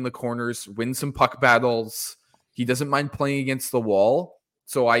dirty in the corners, win some puck battles. He doesn't mind playing against the wall.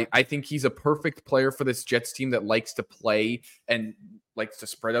 So I think he's a perfect player for this Jets team that likes to play and likes to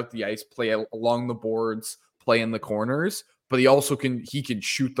spread out the ice, play along the boards, play in the corners, but he also can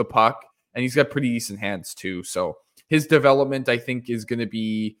shoot the puck, and he's got pretty decent hands too. So his development, I think, is going to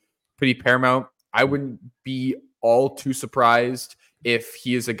be pretty paramount. I wouldn't be all too surprised if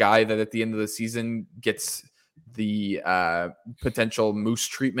he is a guy that at the end of the season gets the potential Moose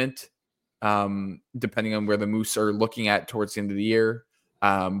treatment, depending on where the Moose are looking at towards the end of the year.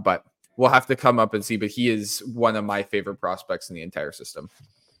 But we'll have to come up and see. But he is one of my favorite prospects in the entire system.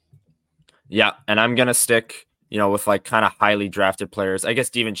 Yeah, and I'm going to stick, with kind of highly drafted players. I guess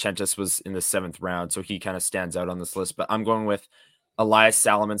DiVincentis was in the 7th round, so he kind of stands out on this list. But I'm going with Elias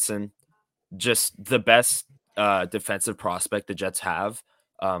Salomonsson. just the best defensive prospect the Jets have,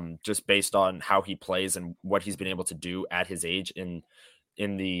 just based on how he plays and what he's been able to do at his age in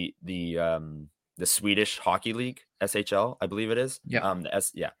the Swedish Hockey League, SHL, I believe it is.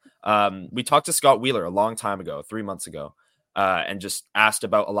 We talked to Scott Wheeler a long time ago, 3 months ago, and just asked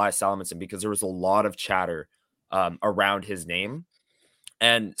about Elias Salomonsson because there was a lot of chatter around his name.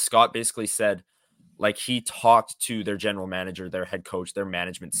 And Scott basically said, like, he talked to their general manager, their head coach, their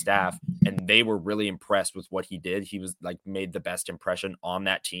management staff, and they were really impressed with what he did. He was like made the best impression on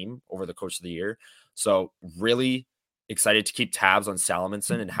that team over the course of the year. So really excited to keep tabs on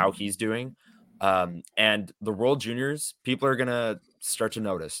Salomonsson and how he's doing. And the World Juniors, people are going to start to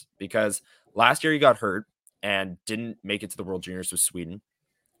notice because last year he got hurt and didn't make it to the World Juniors with Sweden.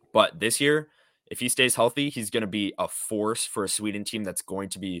 But this year, if he stays healthy, he's going to be a force for a Sweden team that's going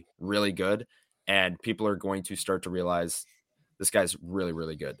to be really good. And people are going to start to realize this guy's really,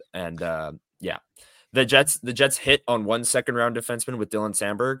 really good. And the Jets hit on one second-round defenseman with Dylan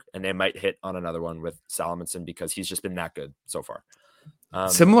Sandberg, and they might hit on another one with Salomonsson because he's just been that good so far.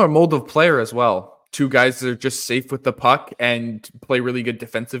 Similar mold of player as well. Two guys that are just safe with the puck and play really good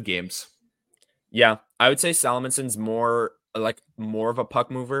defensive games. Yeah, I would say Salomonsson's more of a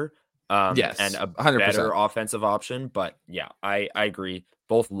puck mover. Yes, and a 100%. better offensive option. But yeah, I agree.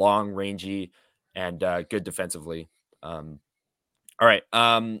 Both long, rangy, and good defensively. All right.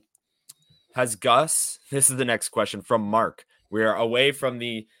 Has Gus? This is the next question from Mark. We are away from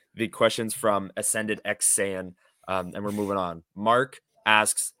the questions from Ascended X Saiyan, and we're moving on. Mark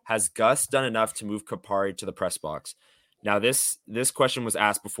asks, has Gus done enough to move Kupari to the press box? Now, this question was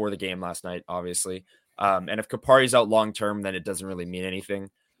asked before the game last night, obviously. And if Kupari's out long term, then it doesn't really mean anything.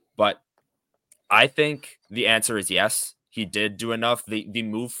 But I think the answer is yes. He did do enough. The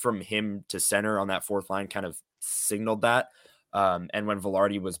move from him to center on that fourth line kind of signaled that. And when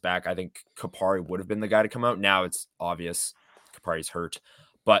Velarde was back, I think Kupari would have been the guy to come out. Now it's obvious Kupari's hurt.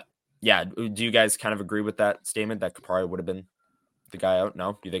 But yeah, do you guys kind of agree with that statement that Kupari would have been the guy out?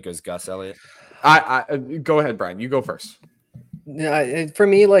 No? You think it was Gus Elliott? I go ahead, Brian. You go first. For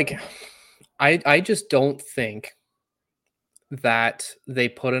me, like, I just don't think that they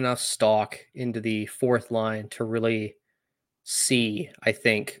put enough stock into the fourth line to really see, I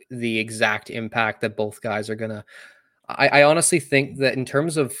think, the exact impact that both guys are going to. I honestly think that in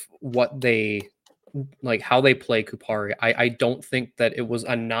terms of what they, like how they play Kupari, I don't think that it was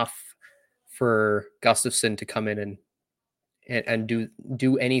enough for Gustafsson to come in and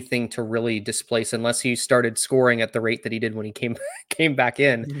do anything to really displace, unless he started scoring at the rate that he did when he came back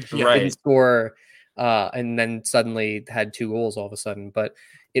in. Right. Didn't score and then suddenly had 2 goals all of a sudden. But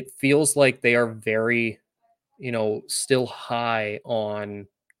it feels like they are very, still high on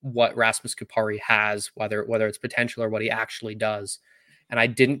what Rasmus Kupari has, whether it's potential or what he actually does. And I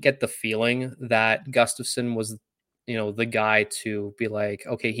didn't get the feeling that Gustafsson was, the guy to be like,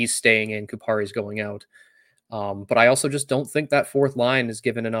 okay, he's staying in, Kupari's going out. But I also just don't think that fourth line is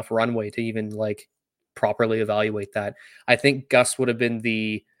given enough runway to even like properly evaluate that. I think Gus would have been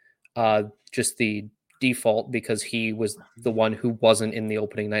just the default because he was the one who wasn't in the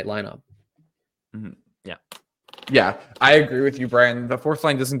opening night lineup. Mm-hmm. Yeah, I agree with you, Brian. The fourth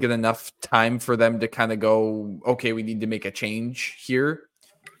line doesn't get enough time for them to kind of go, okay, we need to make a change here.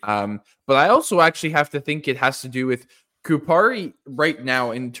 But I also actually have to think it has to do with Kupari right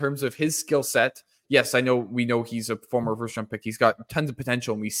now in terms of his skill set. Yes, we know he's a former first-round pick. He's got tons of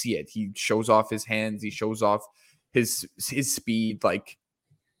potential, and we see it. He shows off his hands. He shows off his speed. Like,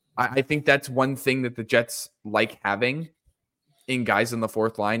 I think that's one thing that the Jets like having in guys in the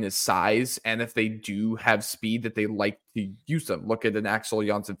fourth line is size, and if they do have speed, that they like to use them. Look at an Axel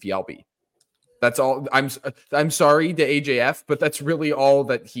Jonsson-Fjällby. That's all. I'm sorry to AJF, but that's really all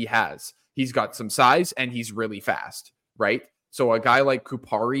that he has. He's got some size, and he's really fast, right? So a guy like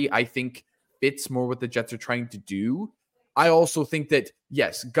Kupari, I think, fits more what the Jets are trying to do. I also think that,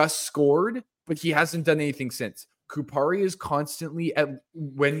 yes, Gus scored, but he hasn't done anything since. Kupari is constantly,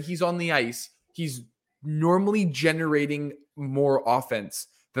 when he's on the ice, he's normally generating more offense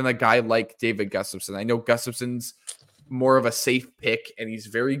than a guy like David Gustafsson. I know Gustafsson's more of a safe pick, and he's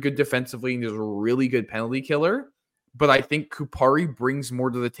very good defensively, and he's a really good penalty killer. But I think Kupari brings more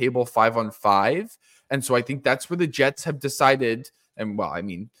to the table 5-on-5. And so I think that's where the Jets have decided. And well, I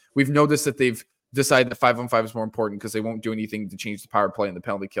mean, we've noticed that they've decided that 5-on-5 is more important because they won't do anything to change the power play, and the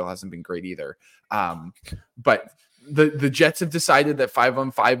penalty kill hasn't been great either. But the Jets have decided that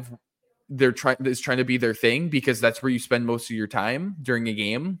 5-on-5 is trying to be their thing because that's where you spend most of your time during a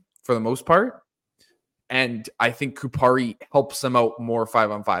game for the most part. And I think Kupari helps them out more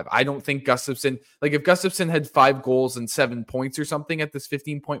 5-on-5. I don't think Gustafsson, like if Gustafsson had 5 goals and 7 points or something at this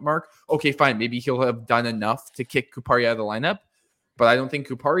 15-point mark, okay, fine. Maybe he'll have done enough to kick Kupari out of the lineup. But I don't think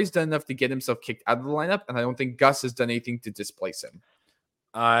Kupari's done enough to get himself kicked out of the lineup. And I don't think Gus has done anything to displace him.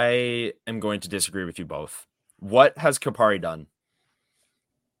 I am going to disagree with you both. What has Kupari done?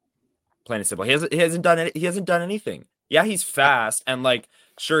 Plain and simple. He hasn't done anything. Yeah, he's fast and like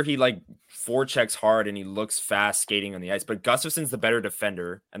sure he like forechecks hard and he looks fast skating on the ice, but Gustafsson's the better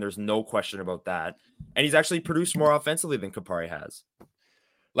defender and there's no question about that. And he's actually produced more offensively than Kupari has.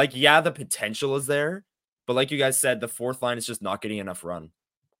 Like, yeah, the potential is there, but like you guys said, the fourth line is just not getting enough run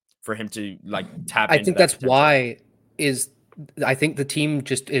for him to like tap into. I think that's why I think the team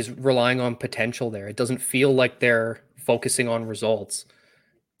just is relying on potential there. It doesn't feel like they're focusing on results.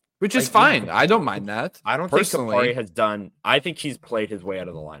 Which is fine. I don't mind that. I don't think Kupari has done. I think he's played his way out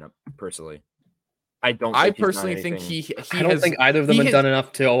of the lineup. Personally, I don't. I personally think I don't think either of them have done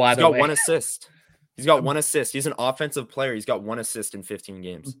enough to go either way. He's got 1 assist. He's got 1 assist. He's an offensive player. He's got 1 assist in 15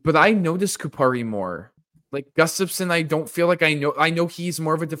 games. But I notice Kupari more. Like Gustafsson, I don't feel like I know. I know he's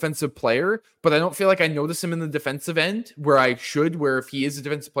more of a defensive player, but I don't feel like I notice him in the defensive end where I should. Where if he is a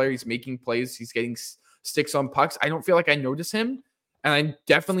defensive player, he's making plays, he's getting sticks on pucks. I don't feel like I notice him. And I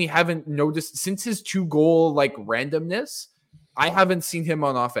definitely haven't noticed since his 2-goal like randomness. I haven't seen him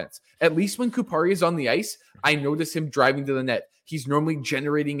on offense. At least when Kupari is on the ice, I notice him driving to the net. He's normally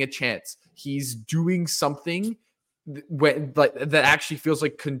generating a chance. He's doing something that actually feels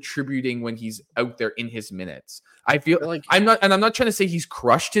like contributing when he's out there in his minutes. I feel like I'm not trying to say he's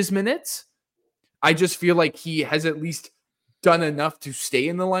crushed his minutes. I just feel like he has at least done enough to stay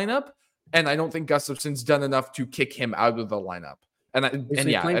in the lineup. And I don't think Gustafsson's done enough to kick him out of the lineup.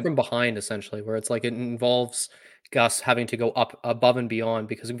 He's playing from behind essentially, where it's like it involves Gus having to go up above and beyond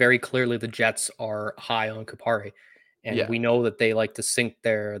because very clearly the Jets are high on Kupari, and we know that they like to sink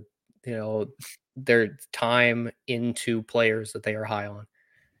their time into players that they are high on,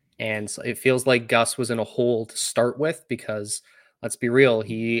 and so it feels like Gus was in a hole to start with because let's be real,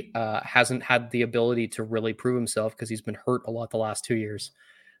 he hasn't had the ability to really prove himself because he's been hurt a lot the last 2 years.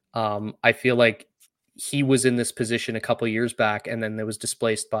 I feel like he was in this position a couple of years back, and then it was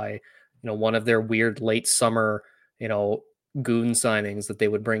displaced by, one of their weird late summer, goon signings that they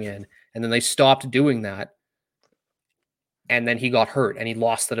would bring in. And then they stopped doing that. And then he got hurt and he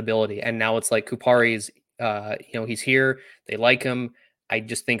lost that ability. And now it's like Kupari's, he's here. They like him. I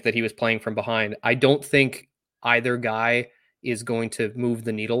just think that he was playing from behind. I don't think either guy is going to move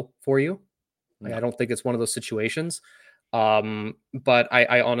the needle for you. Like, I don't think it's one of those situations. But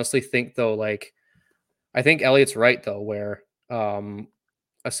I honestly think though, like, I think Elliot's right though, where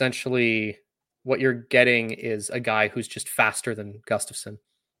essentially what you're getting is a guy who's just faster than Gustafsson,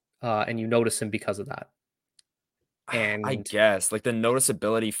 and you notice him because of that. And I guess like the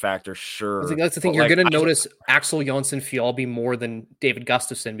noticeability factor, sure. That's the thing. You're going to notice Axel Jonsson-Fjällby more than David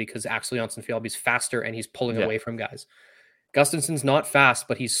Gustafsson because Axel Jonsson-Fjällby's faster and he's pulling away from guys. Gustafsson's not fast,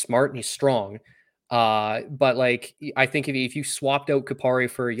 but he's smart and he's strong. But like, I think if you swapped out Kupari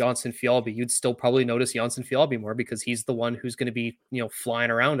for Jonsson-Fjällby, you'd still probably notice Jonsson-Fjällby more because he's the one who's going to be, flying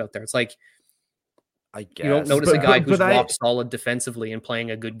around out there. It's like, I guess you don't notice a guy who's rock solid defensively and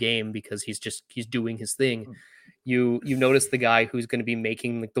playing a good game because he's doing his thing. You notice the guy who's going to be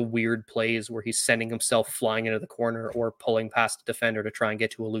making like the weird plays where he's sending himself flying into the corner or pulling past a defender to try and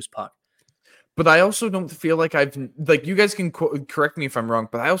get to a loose puck. But I also don't feel like like you guys can correct me if I'm wrong,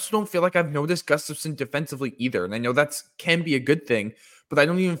 but I also don't feel like I've noticed Gustafsson defensively either. And I know that can be a good thing, but I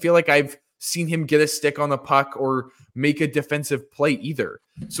don't even feel like I've seen him get a stick on a puck or make a defensive play either.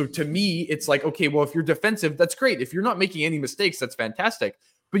 So to me, it's like, okay, well, if you're defensive, that's great. If you're not making any mistakes, that's fantastic.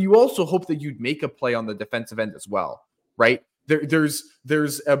 But you also hope that you'd make a play on the defensive end as well, right?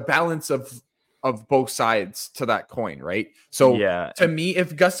 There's a balance of both sides to that coin, right? So to me,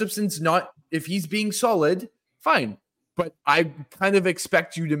 if Gustafsson's if he's being solid, fine. But I kind of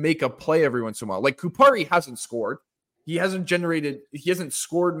expect you to make a play every once in a while. Like Kupari hasn't scored. He hasn't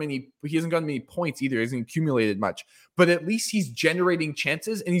scored many, he hasn't gotten many points either. He hasn't accumulated much. But at least he's generating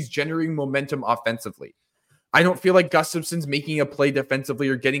chances and he's generating momentum offensively. I don't feel like Gustafsson's making a play defensively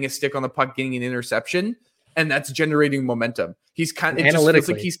or getting a stick on the puck, getting an interception, and that's generating momentum. He's kind of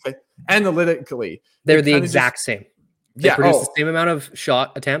analytically. They're the exact same. They produce the same amount of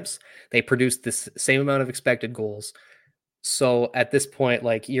shot attempts. They produce this same amount of expected goals. So at this point,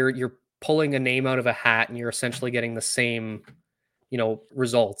 like you're pulling a name out of a hat and you're essentially getting the same,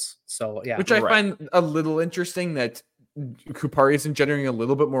 results. So yeah. Which I find a little interesting that Kupari isn't generating a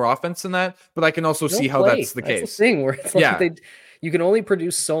little bit more offense than that, but I can also see how that's the case. That's the thing where it's like You can only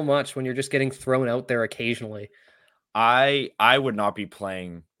produce so much when you're just getting thrown out there occasionally. I would not be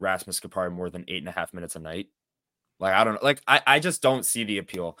playing Rasmus Kupari more than 8.5 minutes a night. Like, I don't know. Like, I just don't see the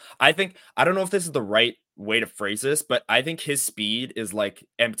appeal. I don't know if this is the right way to phrase this, but I think his speed is like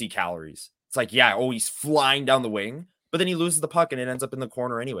empty calories. It's like, yeah, he's flying down the wing, but then he loses the puck and it ends up in the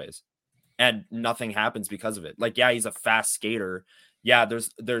corner anyways. And nothing happens because of it. Like, yeah, he's a fast skater. Yeah,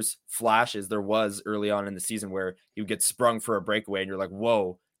 there's flashes. There was early on in the season where he would get sprung for a breakaway and you're like,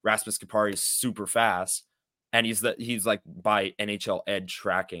 whoa, Rasmus Kupari is super fast. And he's like by NHL Edge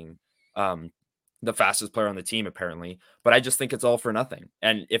tracking the fastest player on the team, apparently. But I just think it's all for nothing.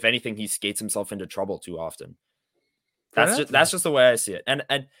 And if anything, he skates himself into trouble too often. That's just the way I see it. And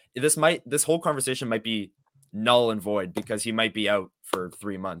this whole conversation might be null and void because he might be out for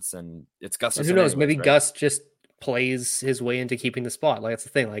 3 months and it's Gus. And who knows? Maybe right? Gus just plays his way into keeping the spot. Like, that's the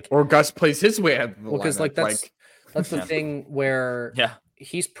thing. Like, or Gus plays his way out. Because that's the thing where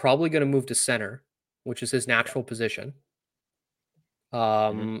he's probably going to move to center, which is his natural position.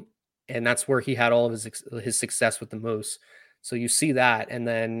 And that's where he had all of his success with the Moose. So you see that, and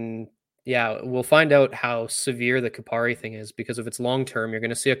then we'll find out how severe the Kupari thing is, because if it's long term, you're going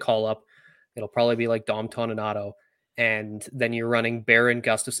to see a call up. It'll probably be like Dom Toninato, and then you're running Barron,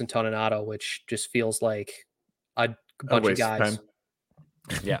 Gustafsson, Toninato, which just feels like a bunch of guys.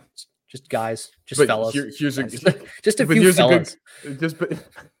 Yeah, just guys, just but fellas. Here's a few fellas.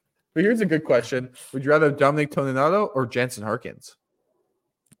 But here's a good question: would you rather have Dominic Toninato or Jansen Harkins?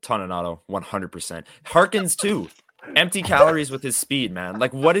 Toninato, 100%. Harkins too. Empty calories with his speed, man.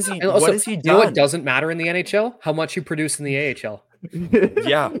 Like, what is he? What has he done? You know what doesn't matter in the NHL? How much you produce in the AHL.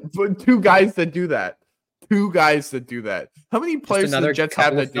 Yeah, but two guys that do that. How many players do the Jets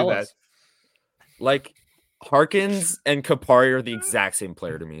have that do that? Like, Harkins and Kupari are the exact same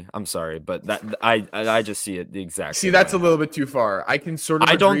player to me. I'm sorry, but that I just see it the exact same. See, that's a little bit too far. I can sort of.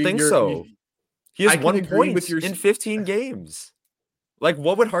 I don't think so. He has 1 point in 15 games. Like,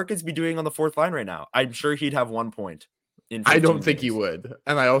 what would Harkins be doing on the fourth line right now? I'm sure he'd have 1 point. I don't think he would,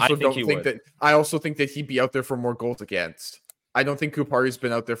 and I also think that he'd be out there for more goals against. I don't think Kupari's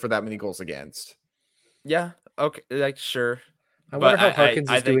been out there for that many goals against. Yeah. Okay. Like, sure. I wonder how Harkins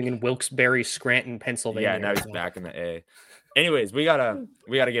is doing in Wilkes-Barre, Scranton, Pennsylvania. Yeah, now he's back in the A. Anyways, we gotta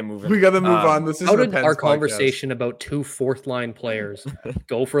get moving. We gotta move on. This is how did our conversation about 2 fourth-line players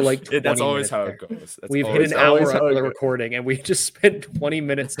go for like 20 That's always how it goes. We've hit an hour of the recording, and we just spent 20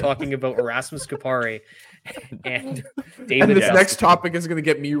 minutes talking about Rasmus Kupari and David. And this next topic is gonna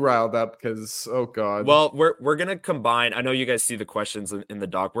get me riled up because, oh god. Well, we're gonna combine. I know you guys see the questions in the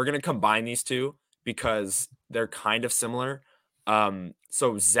doc. We're gonna combine these two because they're kind of similar.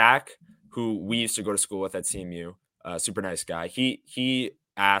 So Zach, who we used to go to school with at CMU. Super nice guy. He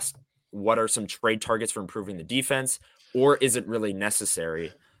asked, what are some trade targets for improving the defense, or is it really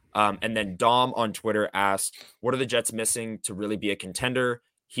necessary? And then Dom on Twitter asked, what are the Jets missing to really be a contender?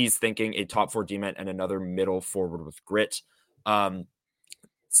 He's thinking a top 4 D-man and another middle forward with grit.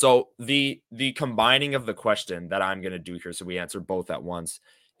 So the combining of the question that I'm going to do here, so we answer both at once,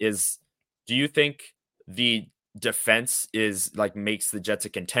 is, do you think the defense is like makes the Jets a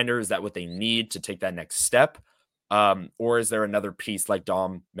contender? Is that what they need to take that next step? Or is there another piece like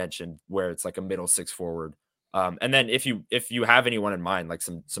Dom mentioned where it's like a middle 6 forward? And then if you have anyone in mind, like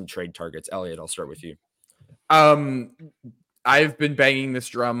some trade targets, Elliot, I'll start with you. I've been banging this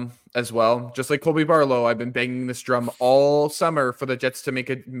drum as well. Just like Colby Barlow, I've been banging this drum all summer for the Jets to make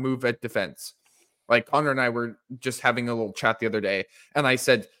a move at defense. Like Connor and I were just having a little chat the other day, and I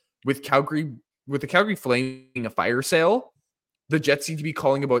said, with the Calgary flaming a fire sale, the Jets seem to be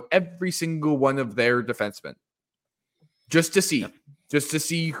calling about every single one of their defensemen. Just to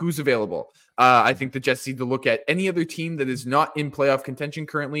see who's available. I think the Jets need to look at any other team that is not in playoff contention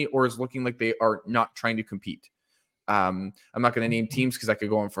currently or is looking like they are not trying to compete. I'm not going to name teams because I could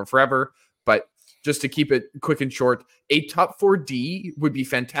go on for forever, but just to keep it quick and short, a top 4 D would be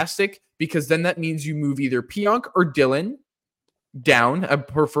fantastic because then that means you move either Pionk or Dylan down,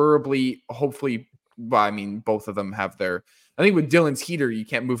 preferably, hopefully, well, I mean, both of them have their, I think with Dylan's heater, you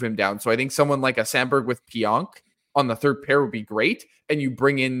can't move him down. So I think someone like a Sandberg with Pionk on the third pair would be great. And you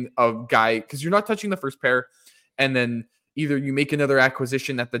bring in a guy because you're not touching the first pair. And then either you make another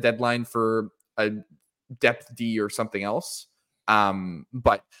acquisition at the deadline for a depth D or something else.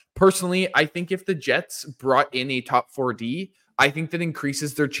 But personally, I think if the Jets brought in a top 4D, I think that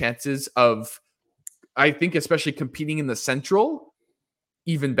increases their chances of, I think, especially competing in the Central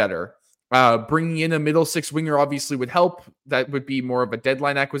even better. Bringing in a middle 6 winger obviously would help. That would be more of a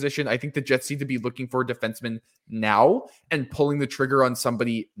deadline acquisition. I think the Jets need to be looking for a defenseman now and pulling the trigger on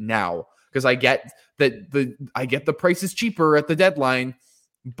somebody now because I get that I get the price is cheaper at the deadline,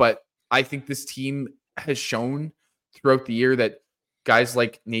 but I think this team has shown throughout the year that guys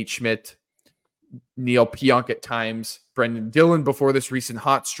like Nate Schmidt, Neil Pionk at times, Brendan Dillon before this recent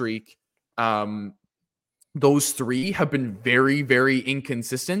hot streak, those three have been very, very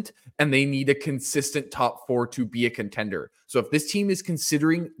inconsistent, and they need a consistent top four to be a contender. So if this team is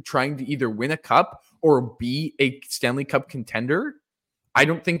considering trying to either win a cup or be a Stanley Cup contender, I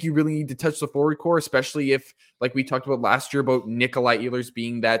don't think you really need to touch the forward core, especially if, like we talked about last year, about Nikolai Ehlers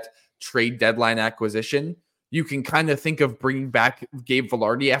being that trade deadline acquisition. You can kind of think of bringing back Gabe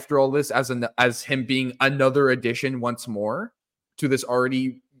Vilardi after all this as him being another addition once more to this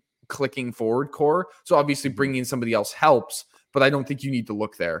already clicking forward core. So obviously bringing in somebody else helps, but I don't think you need to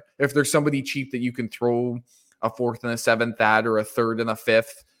look there. If there's somebody cheap that you can throw a fourth and a seventh at, or a third and a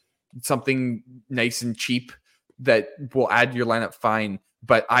fifth, something nice and cheap that will add to your lineup, fine.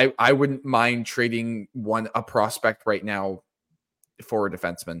 But I wouldn't mind trading a prospect right now for a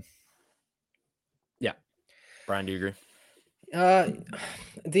defenseman. Yeah. Brian, do you agree?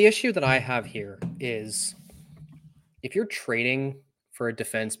 The issue that I have here is if you're trading for a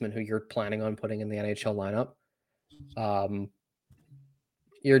defenseman who you're planning on putting in the NHL lineup,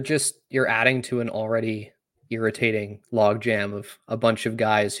 you're adding to an already irritating logjam of a bunch of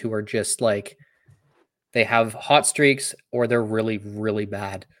guys who are just like, they have hot streaks or they're really, really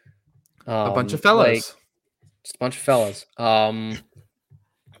bad. A bunch of fellas. Just a bunch of fellas.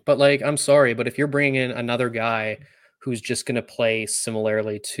 But like, I'm sorry, but if you're bringing in another guy who's just going to play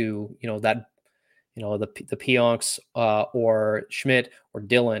similarly to, the Pionks or Schmidt or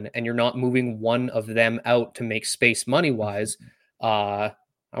Dillon, and you're not moving one of them out to make space money-wise, I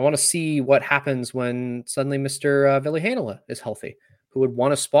want to see what happens when suddenly Mr. Ville Heinola is healthy, who would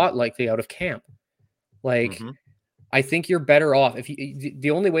want a spot likely out of camp. Like, I think you're better off if the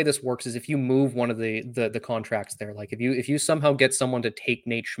only way this works is if you move one of the contracts there. Like if you somehow get someone to take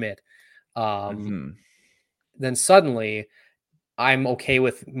Nate Schmidt, then suddenly I'm okay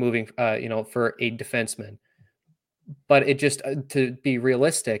with moving, for a defenseman. But it just, to be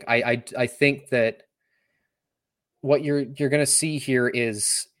realistic, I think that what you're going to see here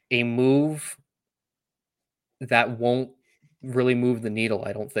is a move that won't really move the needle,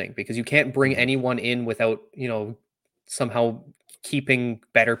 I don't think, because you can't bring anyone in without, somehow keeping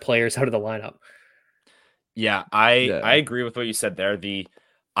better players out of the lineup. Yeah, I agree with what you said there.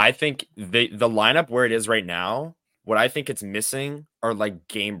 I think the lineup where it is right now, what I think it's missing are like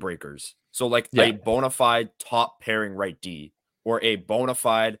game breakers. So like a bona fide top pairing right D, or a bona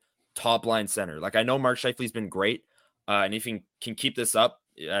fide top line center. Like, I know Mark Scheifele's been great. And if he can keep this up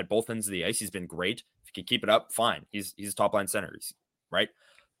at both ends of the ice, he's been great. If he can keep it up, fine. He's a top line center, right?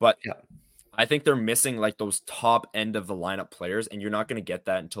 But I think they're missing like those top end of the lineup players, and you're not going to get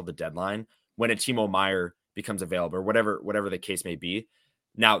that until the deadline when a Timo Meier becomes available, or whatever the case may be.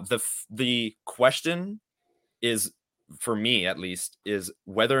 Now, the question is, for me at least, is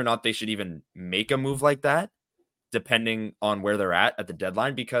whether or not they should even make a move like that, depending on where they're at the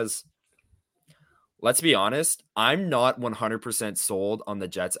deadline, because let's be honest, I'm not 100% sold on the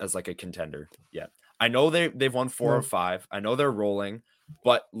Jets as like a contender yet. I know they've won 4 or 5. I know they're rolling.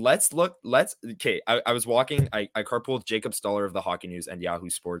 But I was walking. I carpooled with Jacob Stoller of the Hockey News and Yahoo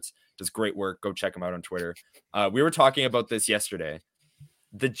Sports. Does great work. Go check him out on Twitter. We were talking about this yesterday.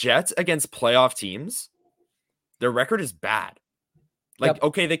 The Jets against playoff teams, their record is bad. Like,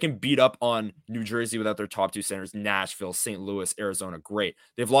 okay, they can beat up on New Jersey without their top 2 centers, Nashville, St. Louis, Arizona. Great.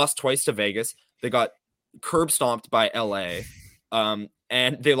 They've lost twice to Vegas. They got curb stomped by LA.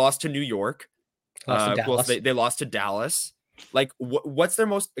 And they lost to New York. They lost to Dallas. Like, what's their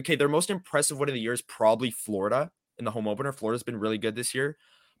most impressive win of the year is probably Florida in the home opener. Florida's been really good this year,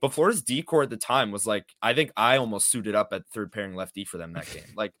 but Florida's D-core at the time was like, I think I almost suited up at third pairing lefty for them that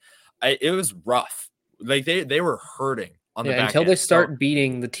game. Like, it was rough. Like they were hurting on the back until end. they start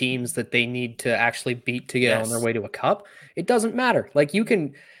beating the teams that they need to actually beat to get on their way to a cup. It doesn't matter. Like, you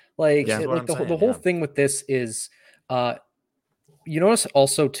can the whole thing with this is, you notice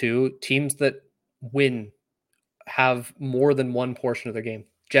also too, teams that win have more than one portion of their game.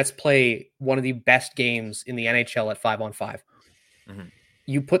 Jets play one of the best games in the NHL at 5-on-5. Mm-hmm.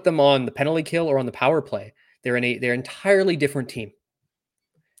 You put them on the penalty kill or on the power play, they're entirely different team.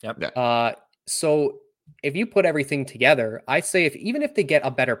 Yep. So if you put everything together, I say even if they get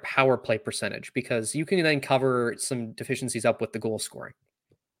a better power play percentage, because you can then cover some deficiencies up with the goal scoring.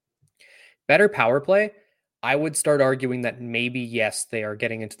 Better power play, I would start arguing that maybe, yes, they are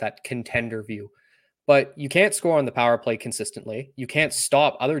getting into that contender view. But you can't score on the power play consistently. You can't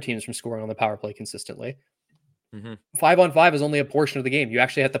stop other teams from scoring on the power play consistently. Mm-hmm. 5-on-5 is only a portion of the game. You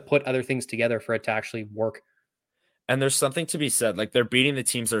actually have to put other things together for it to actually work. And there's something to be said, like they're beating the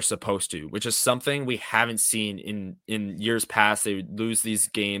teams they're supposed to, which is something we haven't seen in years past. They would lose these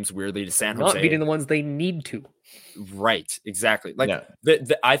games weirdly to San Jose. Not beating the ones they need to. Right, exactly. Like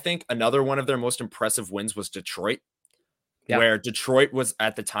I think another one of their most impressive wins was Detroit, where Detroit was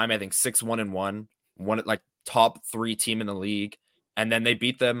at the time, I think 6-1-1, one like top 3 team in the league. And then they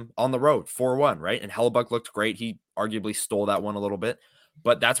beat them on the road 4-1, right? And Hellebuck looked great. He arguably stole that one a little bit.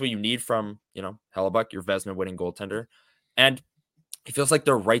 But that's what you need from, Hellebuck, your Vezina winning goaltender. And it feels like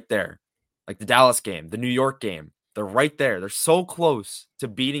they're right there. Like the Dallas game, the New York game, they're right there. They're so close to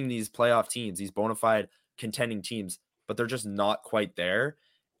beating these playoff teams, these bona fide contending teams, but they're just not quite there.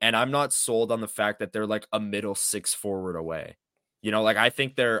 And I'm not sold on the fact that they're like a middle 6 forward away. Like I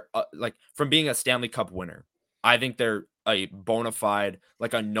think they're like from being a Stanley Cup winner, I think they're a bona fide,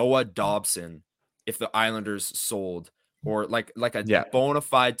 like a Noah Dobson if the Islanders sold, or like a bona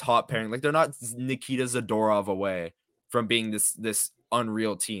fide top pairing. Like they're not Nikita Zadorov away from being this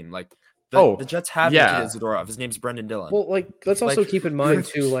unreal team. Like the Jets have Nikita Zadorov. His name's Brendan Dillon. Well, like let's also keep in mind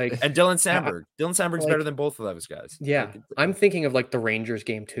too, like and Dylan Sandberg. Dylan Sandberg's better than both of those guys. Yeah, I'm thinking of like the Rangers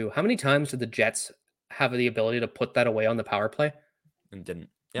game too. How many times did the Jets have the ability to put that away on the power play? And didn't.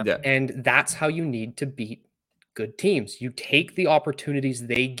 Yeah. And that's how you need to beat good teams. You take the opportunities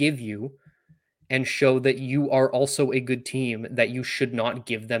they give you and show that you are also a good team, that you should not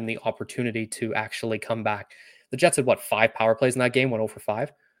give them the opportunity to actually come back. The Jets had 5 power plays in that game, went 0 for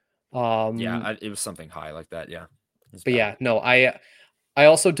 5. It was something high like that. Yeah. But yeah, no, I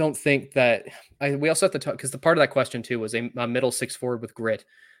also don't think that we also have to talk, because the part of that question too was a middle 6 forward with grit.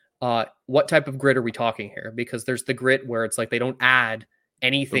 What type of grit are we talking here? Because there's the grit where it's like they don't add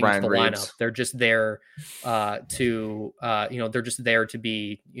anything to the lineup. They're just there they're just there to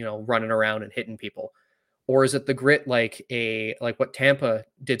be, running around and hitting people. Or is it the grit like what Tampa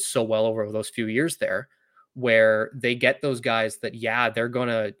did so well over those few years there, where they get those guys that they're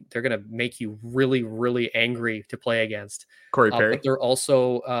gonna make you really, really angry to play against. Corey Perry. But they're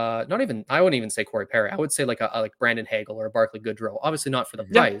also I wouldn't even say Corey Perry. I would say like Brandon Hagel or a Barclay Goodrow. Obviously not for the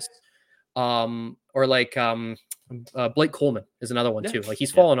price. Or like Blake Coleman is another one too. Like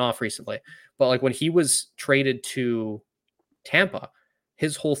he's fallen off recently, but like when he was traded to Tampa,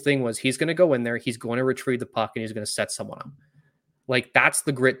 his whole thing was he's going to go in there, he's going to retrieve the puck, and he's going to set someone up. Like that's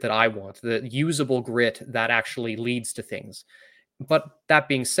the grit that I want, the usable grit that actually leads to things. But that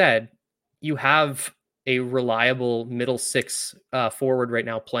being said, you have a reliable middle 6 forward right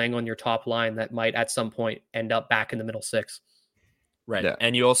now playing on your top line that might at some point end up back in the middle 6. Right. Yeah.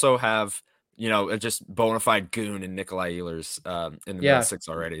 And you also have, just bona fide goon and Nikolai Ehlers in the middle 6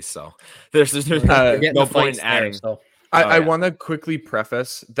 already. So there's no point in adding. I want to quickly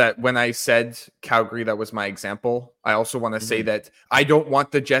preface that when I said Calgary, that was my example. I also want to say that I don't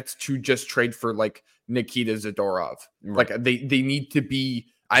want the Jets to just trade for like Nikita Zadorov. Right. Like they need to be.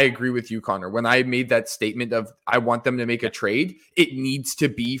 I agree with you, Connor. When I made that statement of I want them to make a trade, it needs to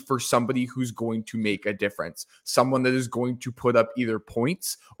be for somebody who's going to make a difference. Someone that is going to put up either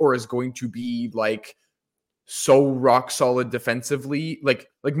points or is going to be like so rock solid defensively, like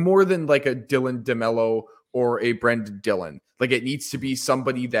more than like a Dylan DeMello or a Brendan Dillon. Like it needs to be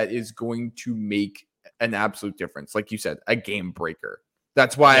somebody that is going to make an absolute difference. Like you said, a game breaker.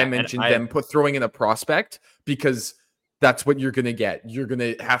 That's why I mentioned throwing in a prospect, because that's what you're going to get. You're going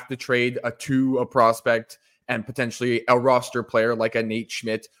to have to trade a prospect, and potentially a roster player like a Nate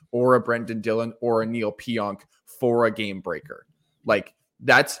Schmidt or a Brendan Dillon or a Neil Pionk for a game breaker. Like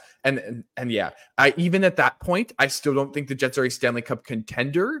that's, and I even at that point, I still don't think the Jets are a Stanley Cup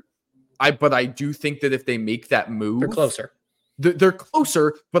contender. But I do think that if they make that move, they're closer. They're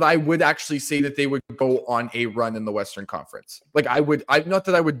closer, but I would actually say that they would go on a run in the Western Conference. Like not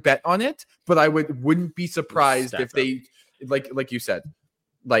that I would bet on it, but I wouldn't be surprised if they, like you said,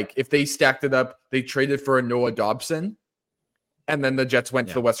 like if they stacked it up, they traded for a Noah Dobson, and then the Jets went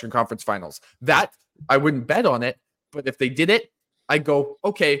to the Western Conference Finals. That I wouldn't bet on it, but if they did it, I go,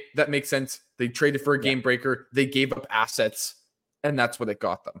 okay, that makes sense. They traded for a game breaker, they gave up assets, and that's what it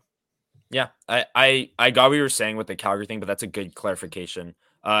got them. Yeah, I got what you were saying with the Calgary thing, but that's a good clarification.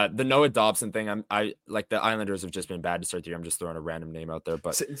 The Noah Dobson thing, I like the Islanders have just been bad to start the year. I'm just throwing a random name out there,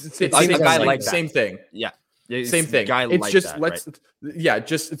 but same thing. Yeah, same thing. It's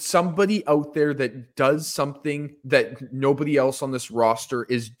just it's somebody out there that does something that nobody else on this roster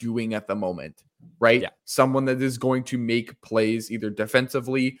is doing at the moment, right? Yeah. Someone that is going to make plays either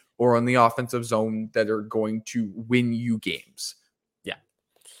defensively or on the offensive zone that are going to win you games.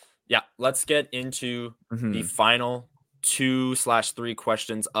 Yeah, let's get into the final 2/3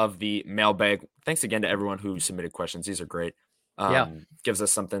 questions of the mailbag. Thanks again to everyone who submitted questions. These are great. Gives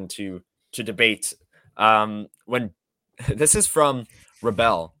us something to debate. When this is from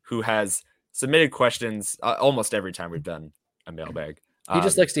Rebel, who has submitted questions almost every time we've done a mailbag. He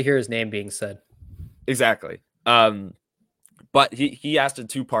just likes to hear his name being said. Exactly. But he asked a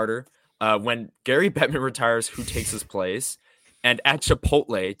two-parter. When Gary Bettman retires, who takes his place? And at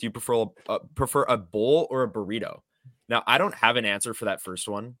Chipotle, do you prefer a bowl or a burrito? Now, I don't have an answer for that first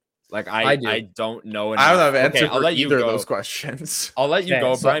one. Like I don't know enough. I don't have an answer I'll for let you either of go. those questions. I'll let you Okay,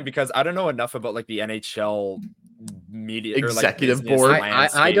 go, so- Brian, because I don't know enough about like the NHL media Executive or, like, board.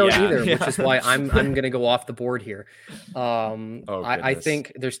 I don't Yeah. either, Yeah. which is why I'm going to go off the board here. I goodness.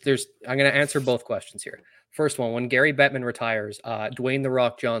 think there's I'm going to answer both questions here. First one, when Gary Bettman retires, Dwayne "The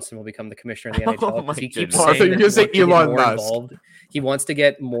Rock" Johnson will become the commissioner of the NHL Oh my because he keeps goodness. Oh, I thought saying you were that gonna say he wants to get Elon more Musk. involved. He wants to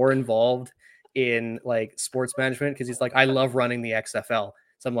get more involved in like sports management because he's like, I love running the XFL.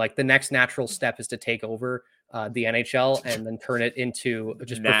 So I'm like, the next natural step is to take over the NHL and then turn it into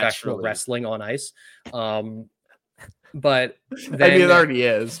just professional Naturally. wrestling on ice. But then, I mean, it already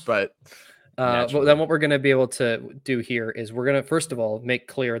is, but but then what we're going to be able to do here is we're going to, first of all, make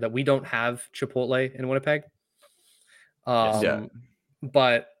clear that we don't have Chipotle in Winnipeg. Yeah.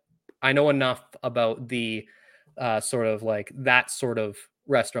 But I know enough about the sort of like that sort of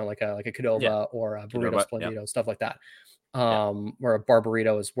restaurant, like a Qdoba or a Burrito Qdoba, Splendido, stuff like that. Or a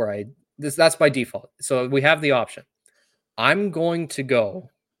Barburrito is where that's by default. So we have the option. I'm going to go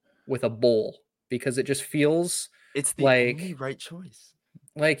with a bowl because it just feels It's the like- only right choice.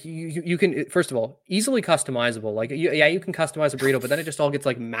 like you can, first of all, easily customizable. Like you can customize a burrito, but then it just all gets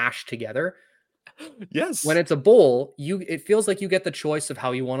like mashed together. Yes. When it's a bowl, it feels like you get the choice of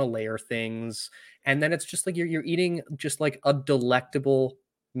how you want to layer things, and then it's just like you're eating just like a delectable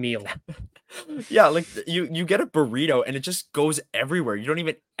meal. Yeah, like you get a burrito and it just goes everywhere. You don't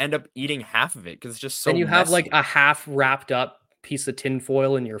even end up eating half of it because it's just so. And you have like messy. a half wrapped up piece of tin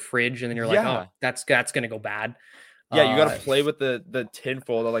foil in your fridge, and then you're like, Yeah. oh, that's gonna go bad. Yeah, you got to play with the tin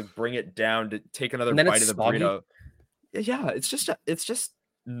foil to like bring it down to take another And then bite it's of the soggy. burrito. Yeah, it's just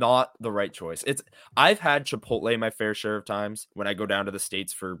not the right choice. I've had Chipotle my fair share of times when I go down to the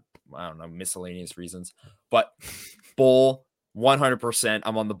States for, I don't know, miscellaneous reasons. But bowl, 100%,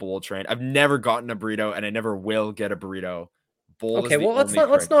 I'm on the bowl train. I've never gotten a burrito and I never will get a burrito. Bowl is Okay, the well, let's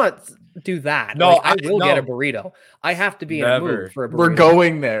only not correct- do that. No, Like, I will get a no. burrito. I have to be in a Never. mood for a burrito. we're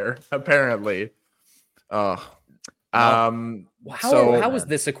going there apparently. Oh, No. How is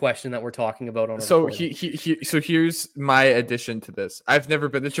this a question that we're talking about on? A So recording? so here's my addition to this. I've never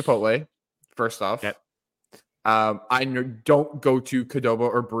been to Chipotle. First off, Yep. don't go to Qdoba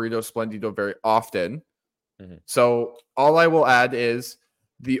or Burrito Splendido very often. Mhm. So all I will add is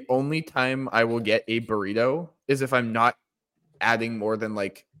the only time I will get a burrito is if I'm not adding more than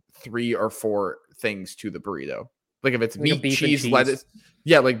like 3 or 4 things to the burrito. Like if it's Like a meat, beef and cheese, cheese. lettuce.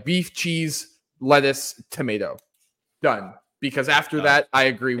 Yeah, like beef, cheese, lettuce, tomato. Done. Because after Done. that, I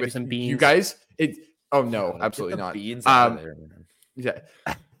agree Maybe with some you beans. guys. Oh no, Get absolutely the not. Beans out of there, man. Yeah.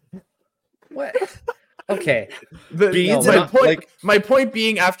 What? Okay. Beans my and, point, like- my point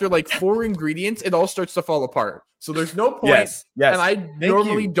being, after like 4 ingredients, it all starts to fall apart. So there's no point. Yes. And I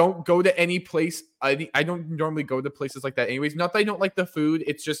normally you. don't go to any place. I don't normally go to places like that anyways. Not that I don't like the food.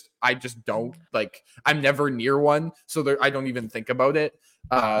 It's just I just don't like. I'm never near one, so I don't even think about it.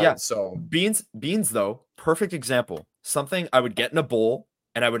 Yeah. So Beans though, perfect example. Something I would get in a bowl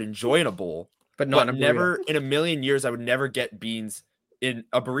and I would enjoy in a bowl, But not but in a burrito. never in a million years I would never get beans in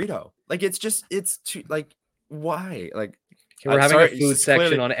a burrito. Like it's too like why? Like Okay, we're I'm having sorry, a food it's section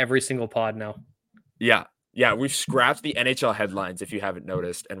clearly- on every single pod now. yeah, we've scrapped the NHL headlines if you haven't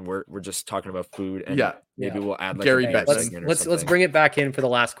noticed, and we're just talking about food and Yeah. maybe we'll add like Gary a Bettman. beer Let's segment or let's something. bring it back in for the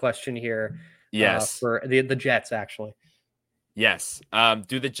last question here. Yes. For the Jets actually. Yes.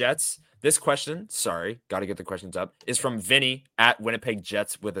 Do the Jets? This question, sorry, got to get the questions up, is from Vinny at Winnipeg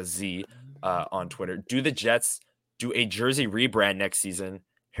Jets with a Z on Twitter. Do the Jets do a jersey rebrand next season,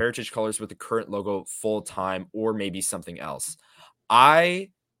 heritage colors with the current logo full time, or maybe something else? I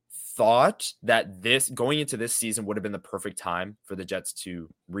thought that going into this season would have been the perfect time for the Jets to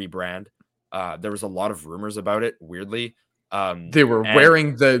rebrand. There was a lot of rumors about it, weirdly. they were and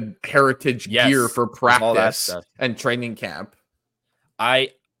wearing the heritage Yes, gear for with all that practice stuff. and training camp.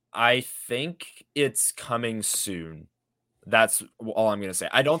 I think it's coming soon. That's all I'm going to say.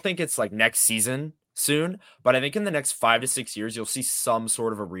 I don't think it's like next season soon, but I think in the next 5 to 6 years, you'll see some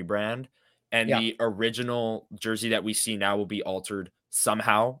sort of a rebrand, and the original jersey that we see now will be altered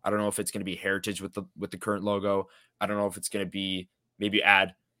somehow. I don't know if it's going to be heritage with the current logo. I don't know if it's going to be maybe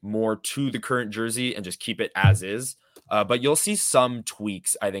add more to the current jersey and just keep it as is. But you'll see some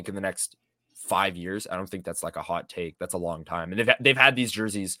tweaks, I think, in the next 5 years. I don't think that's like a hot take. That's a long time. And they've had these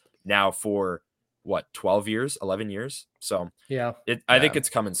jerseys now for what, 12 years, 11 years. So Yeah, I think it's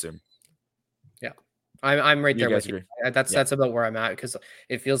coming soon. yeah. I'm right You there guys with you. agree? That's about where I'm at, because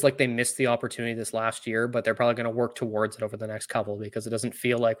it feels like they missed the opportunity this last year, but they're probably going to work towards it over the next couple, because it doesn't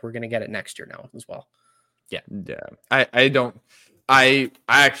feel like we're going to get it next year now as well. Yeah. I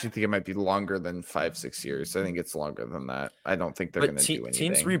actually think it might be longer than 5-6 years. I think it's longer than that. I don't think they're going to do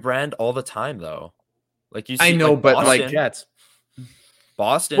anything. Teams rebrand all the time, though. Like you see, I know, like but Boston, like Jets.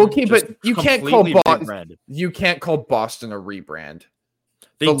 Boston. Okay, just but you can't completely call rebranded. You can't call Boston a rebrand.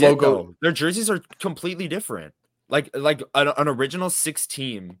 They The did, logo- though. Their jerseys are completely different. Like an original 6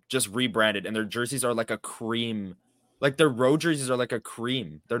 team just rebranded, and their jerseys are like a cream. Like their road jerseys are like a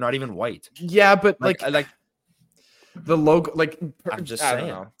cream. They're not even white. Yeah, but Like the logo, like I'm just I don't saying.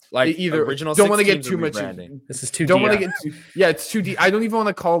 know. Like Either original don't 6 want to get teams are too much. rebranding. This is too Don't deep. want to get too. Yeah, it's too deep. I don't even want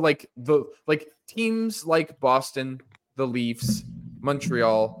to call like teams like Boston, the Leafs,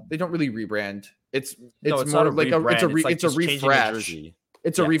 Montreal. They don't really rebrand. It's No, more not a like rebrand. it's a just changing the refresh. jersey.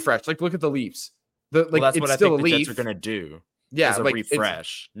 It's a Yeah. refresh. Like look at the Leafs. Well, that's it's what I still think a the Leaf. Jets are gonna do. Yeah, Is a like it's-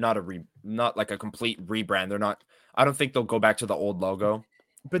 refresh, not like a complete rebrand. They're not. I don't think they'll go back to the old logo.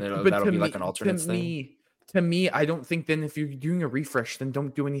 But That'll to be me, like an alternates thing. To me, I don't think then if you're doing a refresh, then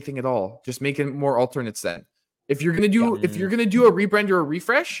don't do anything at all. Just make it more alternates then. If you're gonna do a rebrand or a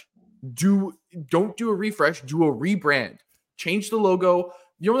refresh, don't do a refresh, do a rebrand. Change the logo.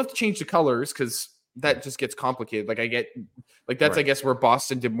 You don't have to change the colors because that just gets complicated. Like that's I Right. guess where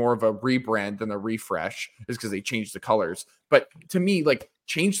Boston did more of a rebrand than a refresh is because they changed the colors. But to me, like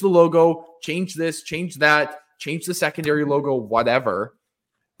change the logo, change this, change that, change the secondary logo, whatever.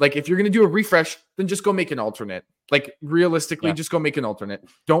 Like if you're gonna do a refresh, then just go make an alternate. Like realistically, just go make an alternate.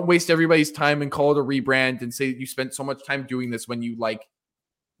 Don't waste everybody's time and call it a rebrand and say you spent so much time doing this when you like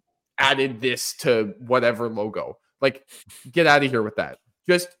added this to whatever logo. Like get out of here with that.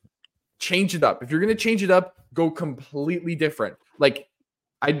 Just change it up. If you're gonna change it up, go completely different. Like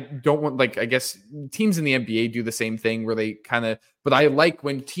I don't want I guess teams in the NBA do the same thing where they but I like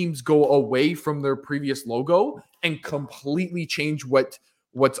when teams go away from their previous logo and completely change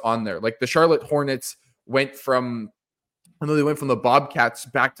what's on there. Like the Charlotte Hornets went from the Bobcats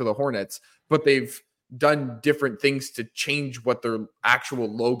back to the Hornets, but they've done different things to change what their actual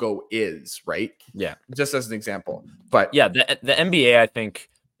logo is, right? Yeah. Just as an example. But yeah, the NBA I think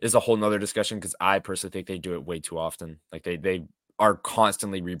is a whole nother discussion because I personally think they do it way too often. Like they are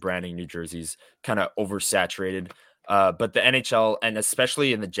constantly rebranding new jerseys, kind of oversaturated. But the NHL, and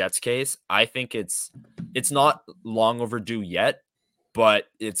especially in the Jets case, I think it's not long overdue yet, but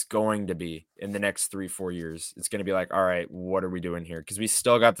it's going to be in the next 3-4 years. It's going to be like, all right, what are we doing here? Because we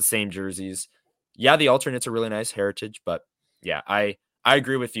still got the same jerseys. Yeah, the alternates are really nice, heritage, but yeah, I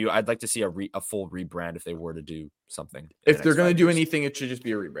agree with you. I'd like to see a full rebrand if they were to do something. If they're going to do anything, it should just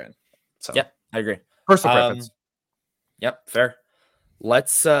be a rebrand. So yeah, I agree. Personal preference. Yep, fair.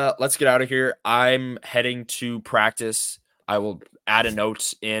 Let's get out of here. I'm heading to practice. I will add a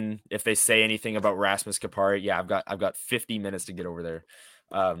note in if they say anything about Rasmus Kapari. Yeah, I've got 50 minutes to get over there.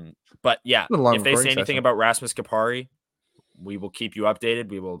 But yeah, if they say anything about Rasmus Kapari, we will keep you updated.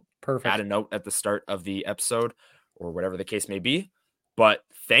 We will add a note at the start of the episode or whatever the case may be. But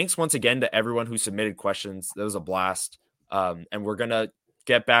thanks once again to everyone who submitted questions. That was a blast. And we're going to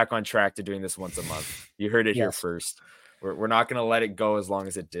get back on track to doing this once a month. You heard it here first. We're not going to let it go as long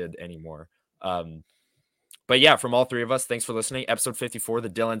as it did anymore. But yeah, from all three of us, thanks for listening. Episode 54, the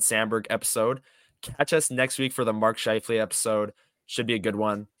Dylan Sandberg episode. Catch us next week for the Mark Scheifele episode. Should be a good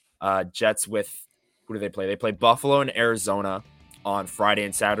one. Jets with, who do they play? They play Buffalo and Arizona on Friday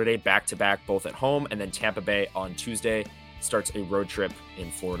and Saturday, back-to-back, both at home. And then Tampa Bay on Tuesday starts a road trip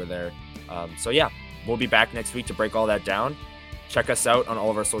in Florida there. So yeah, we'll be back next week to break all that down. Check us out on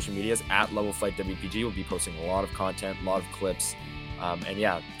all of our social medias at Level Flight WPG. We'll be posting a lot of content, a lot of clips. And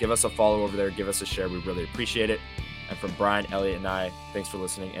yeah, give us a follow over there. Give us a share. We really appreciate it. And from Brian, Elliot, and I, thanks for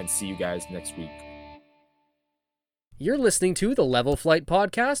listening and see you guys next week. You're listening to the Level Flight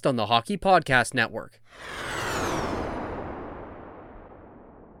Podcast on the Hockey Podcast Network.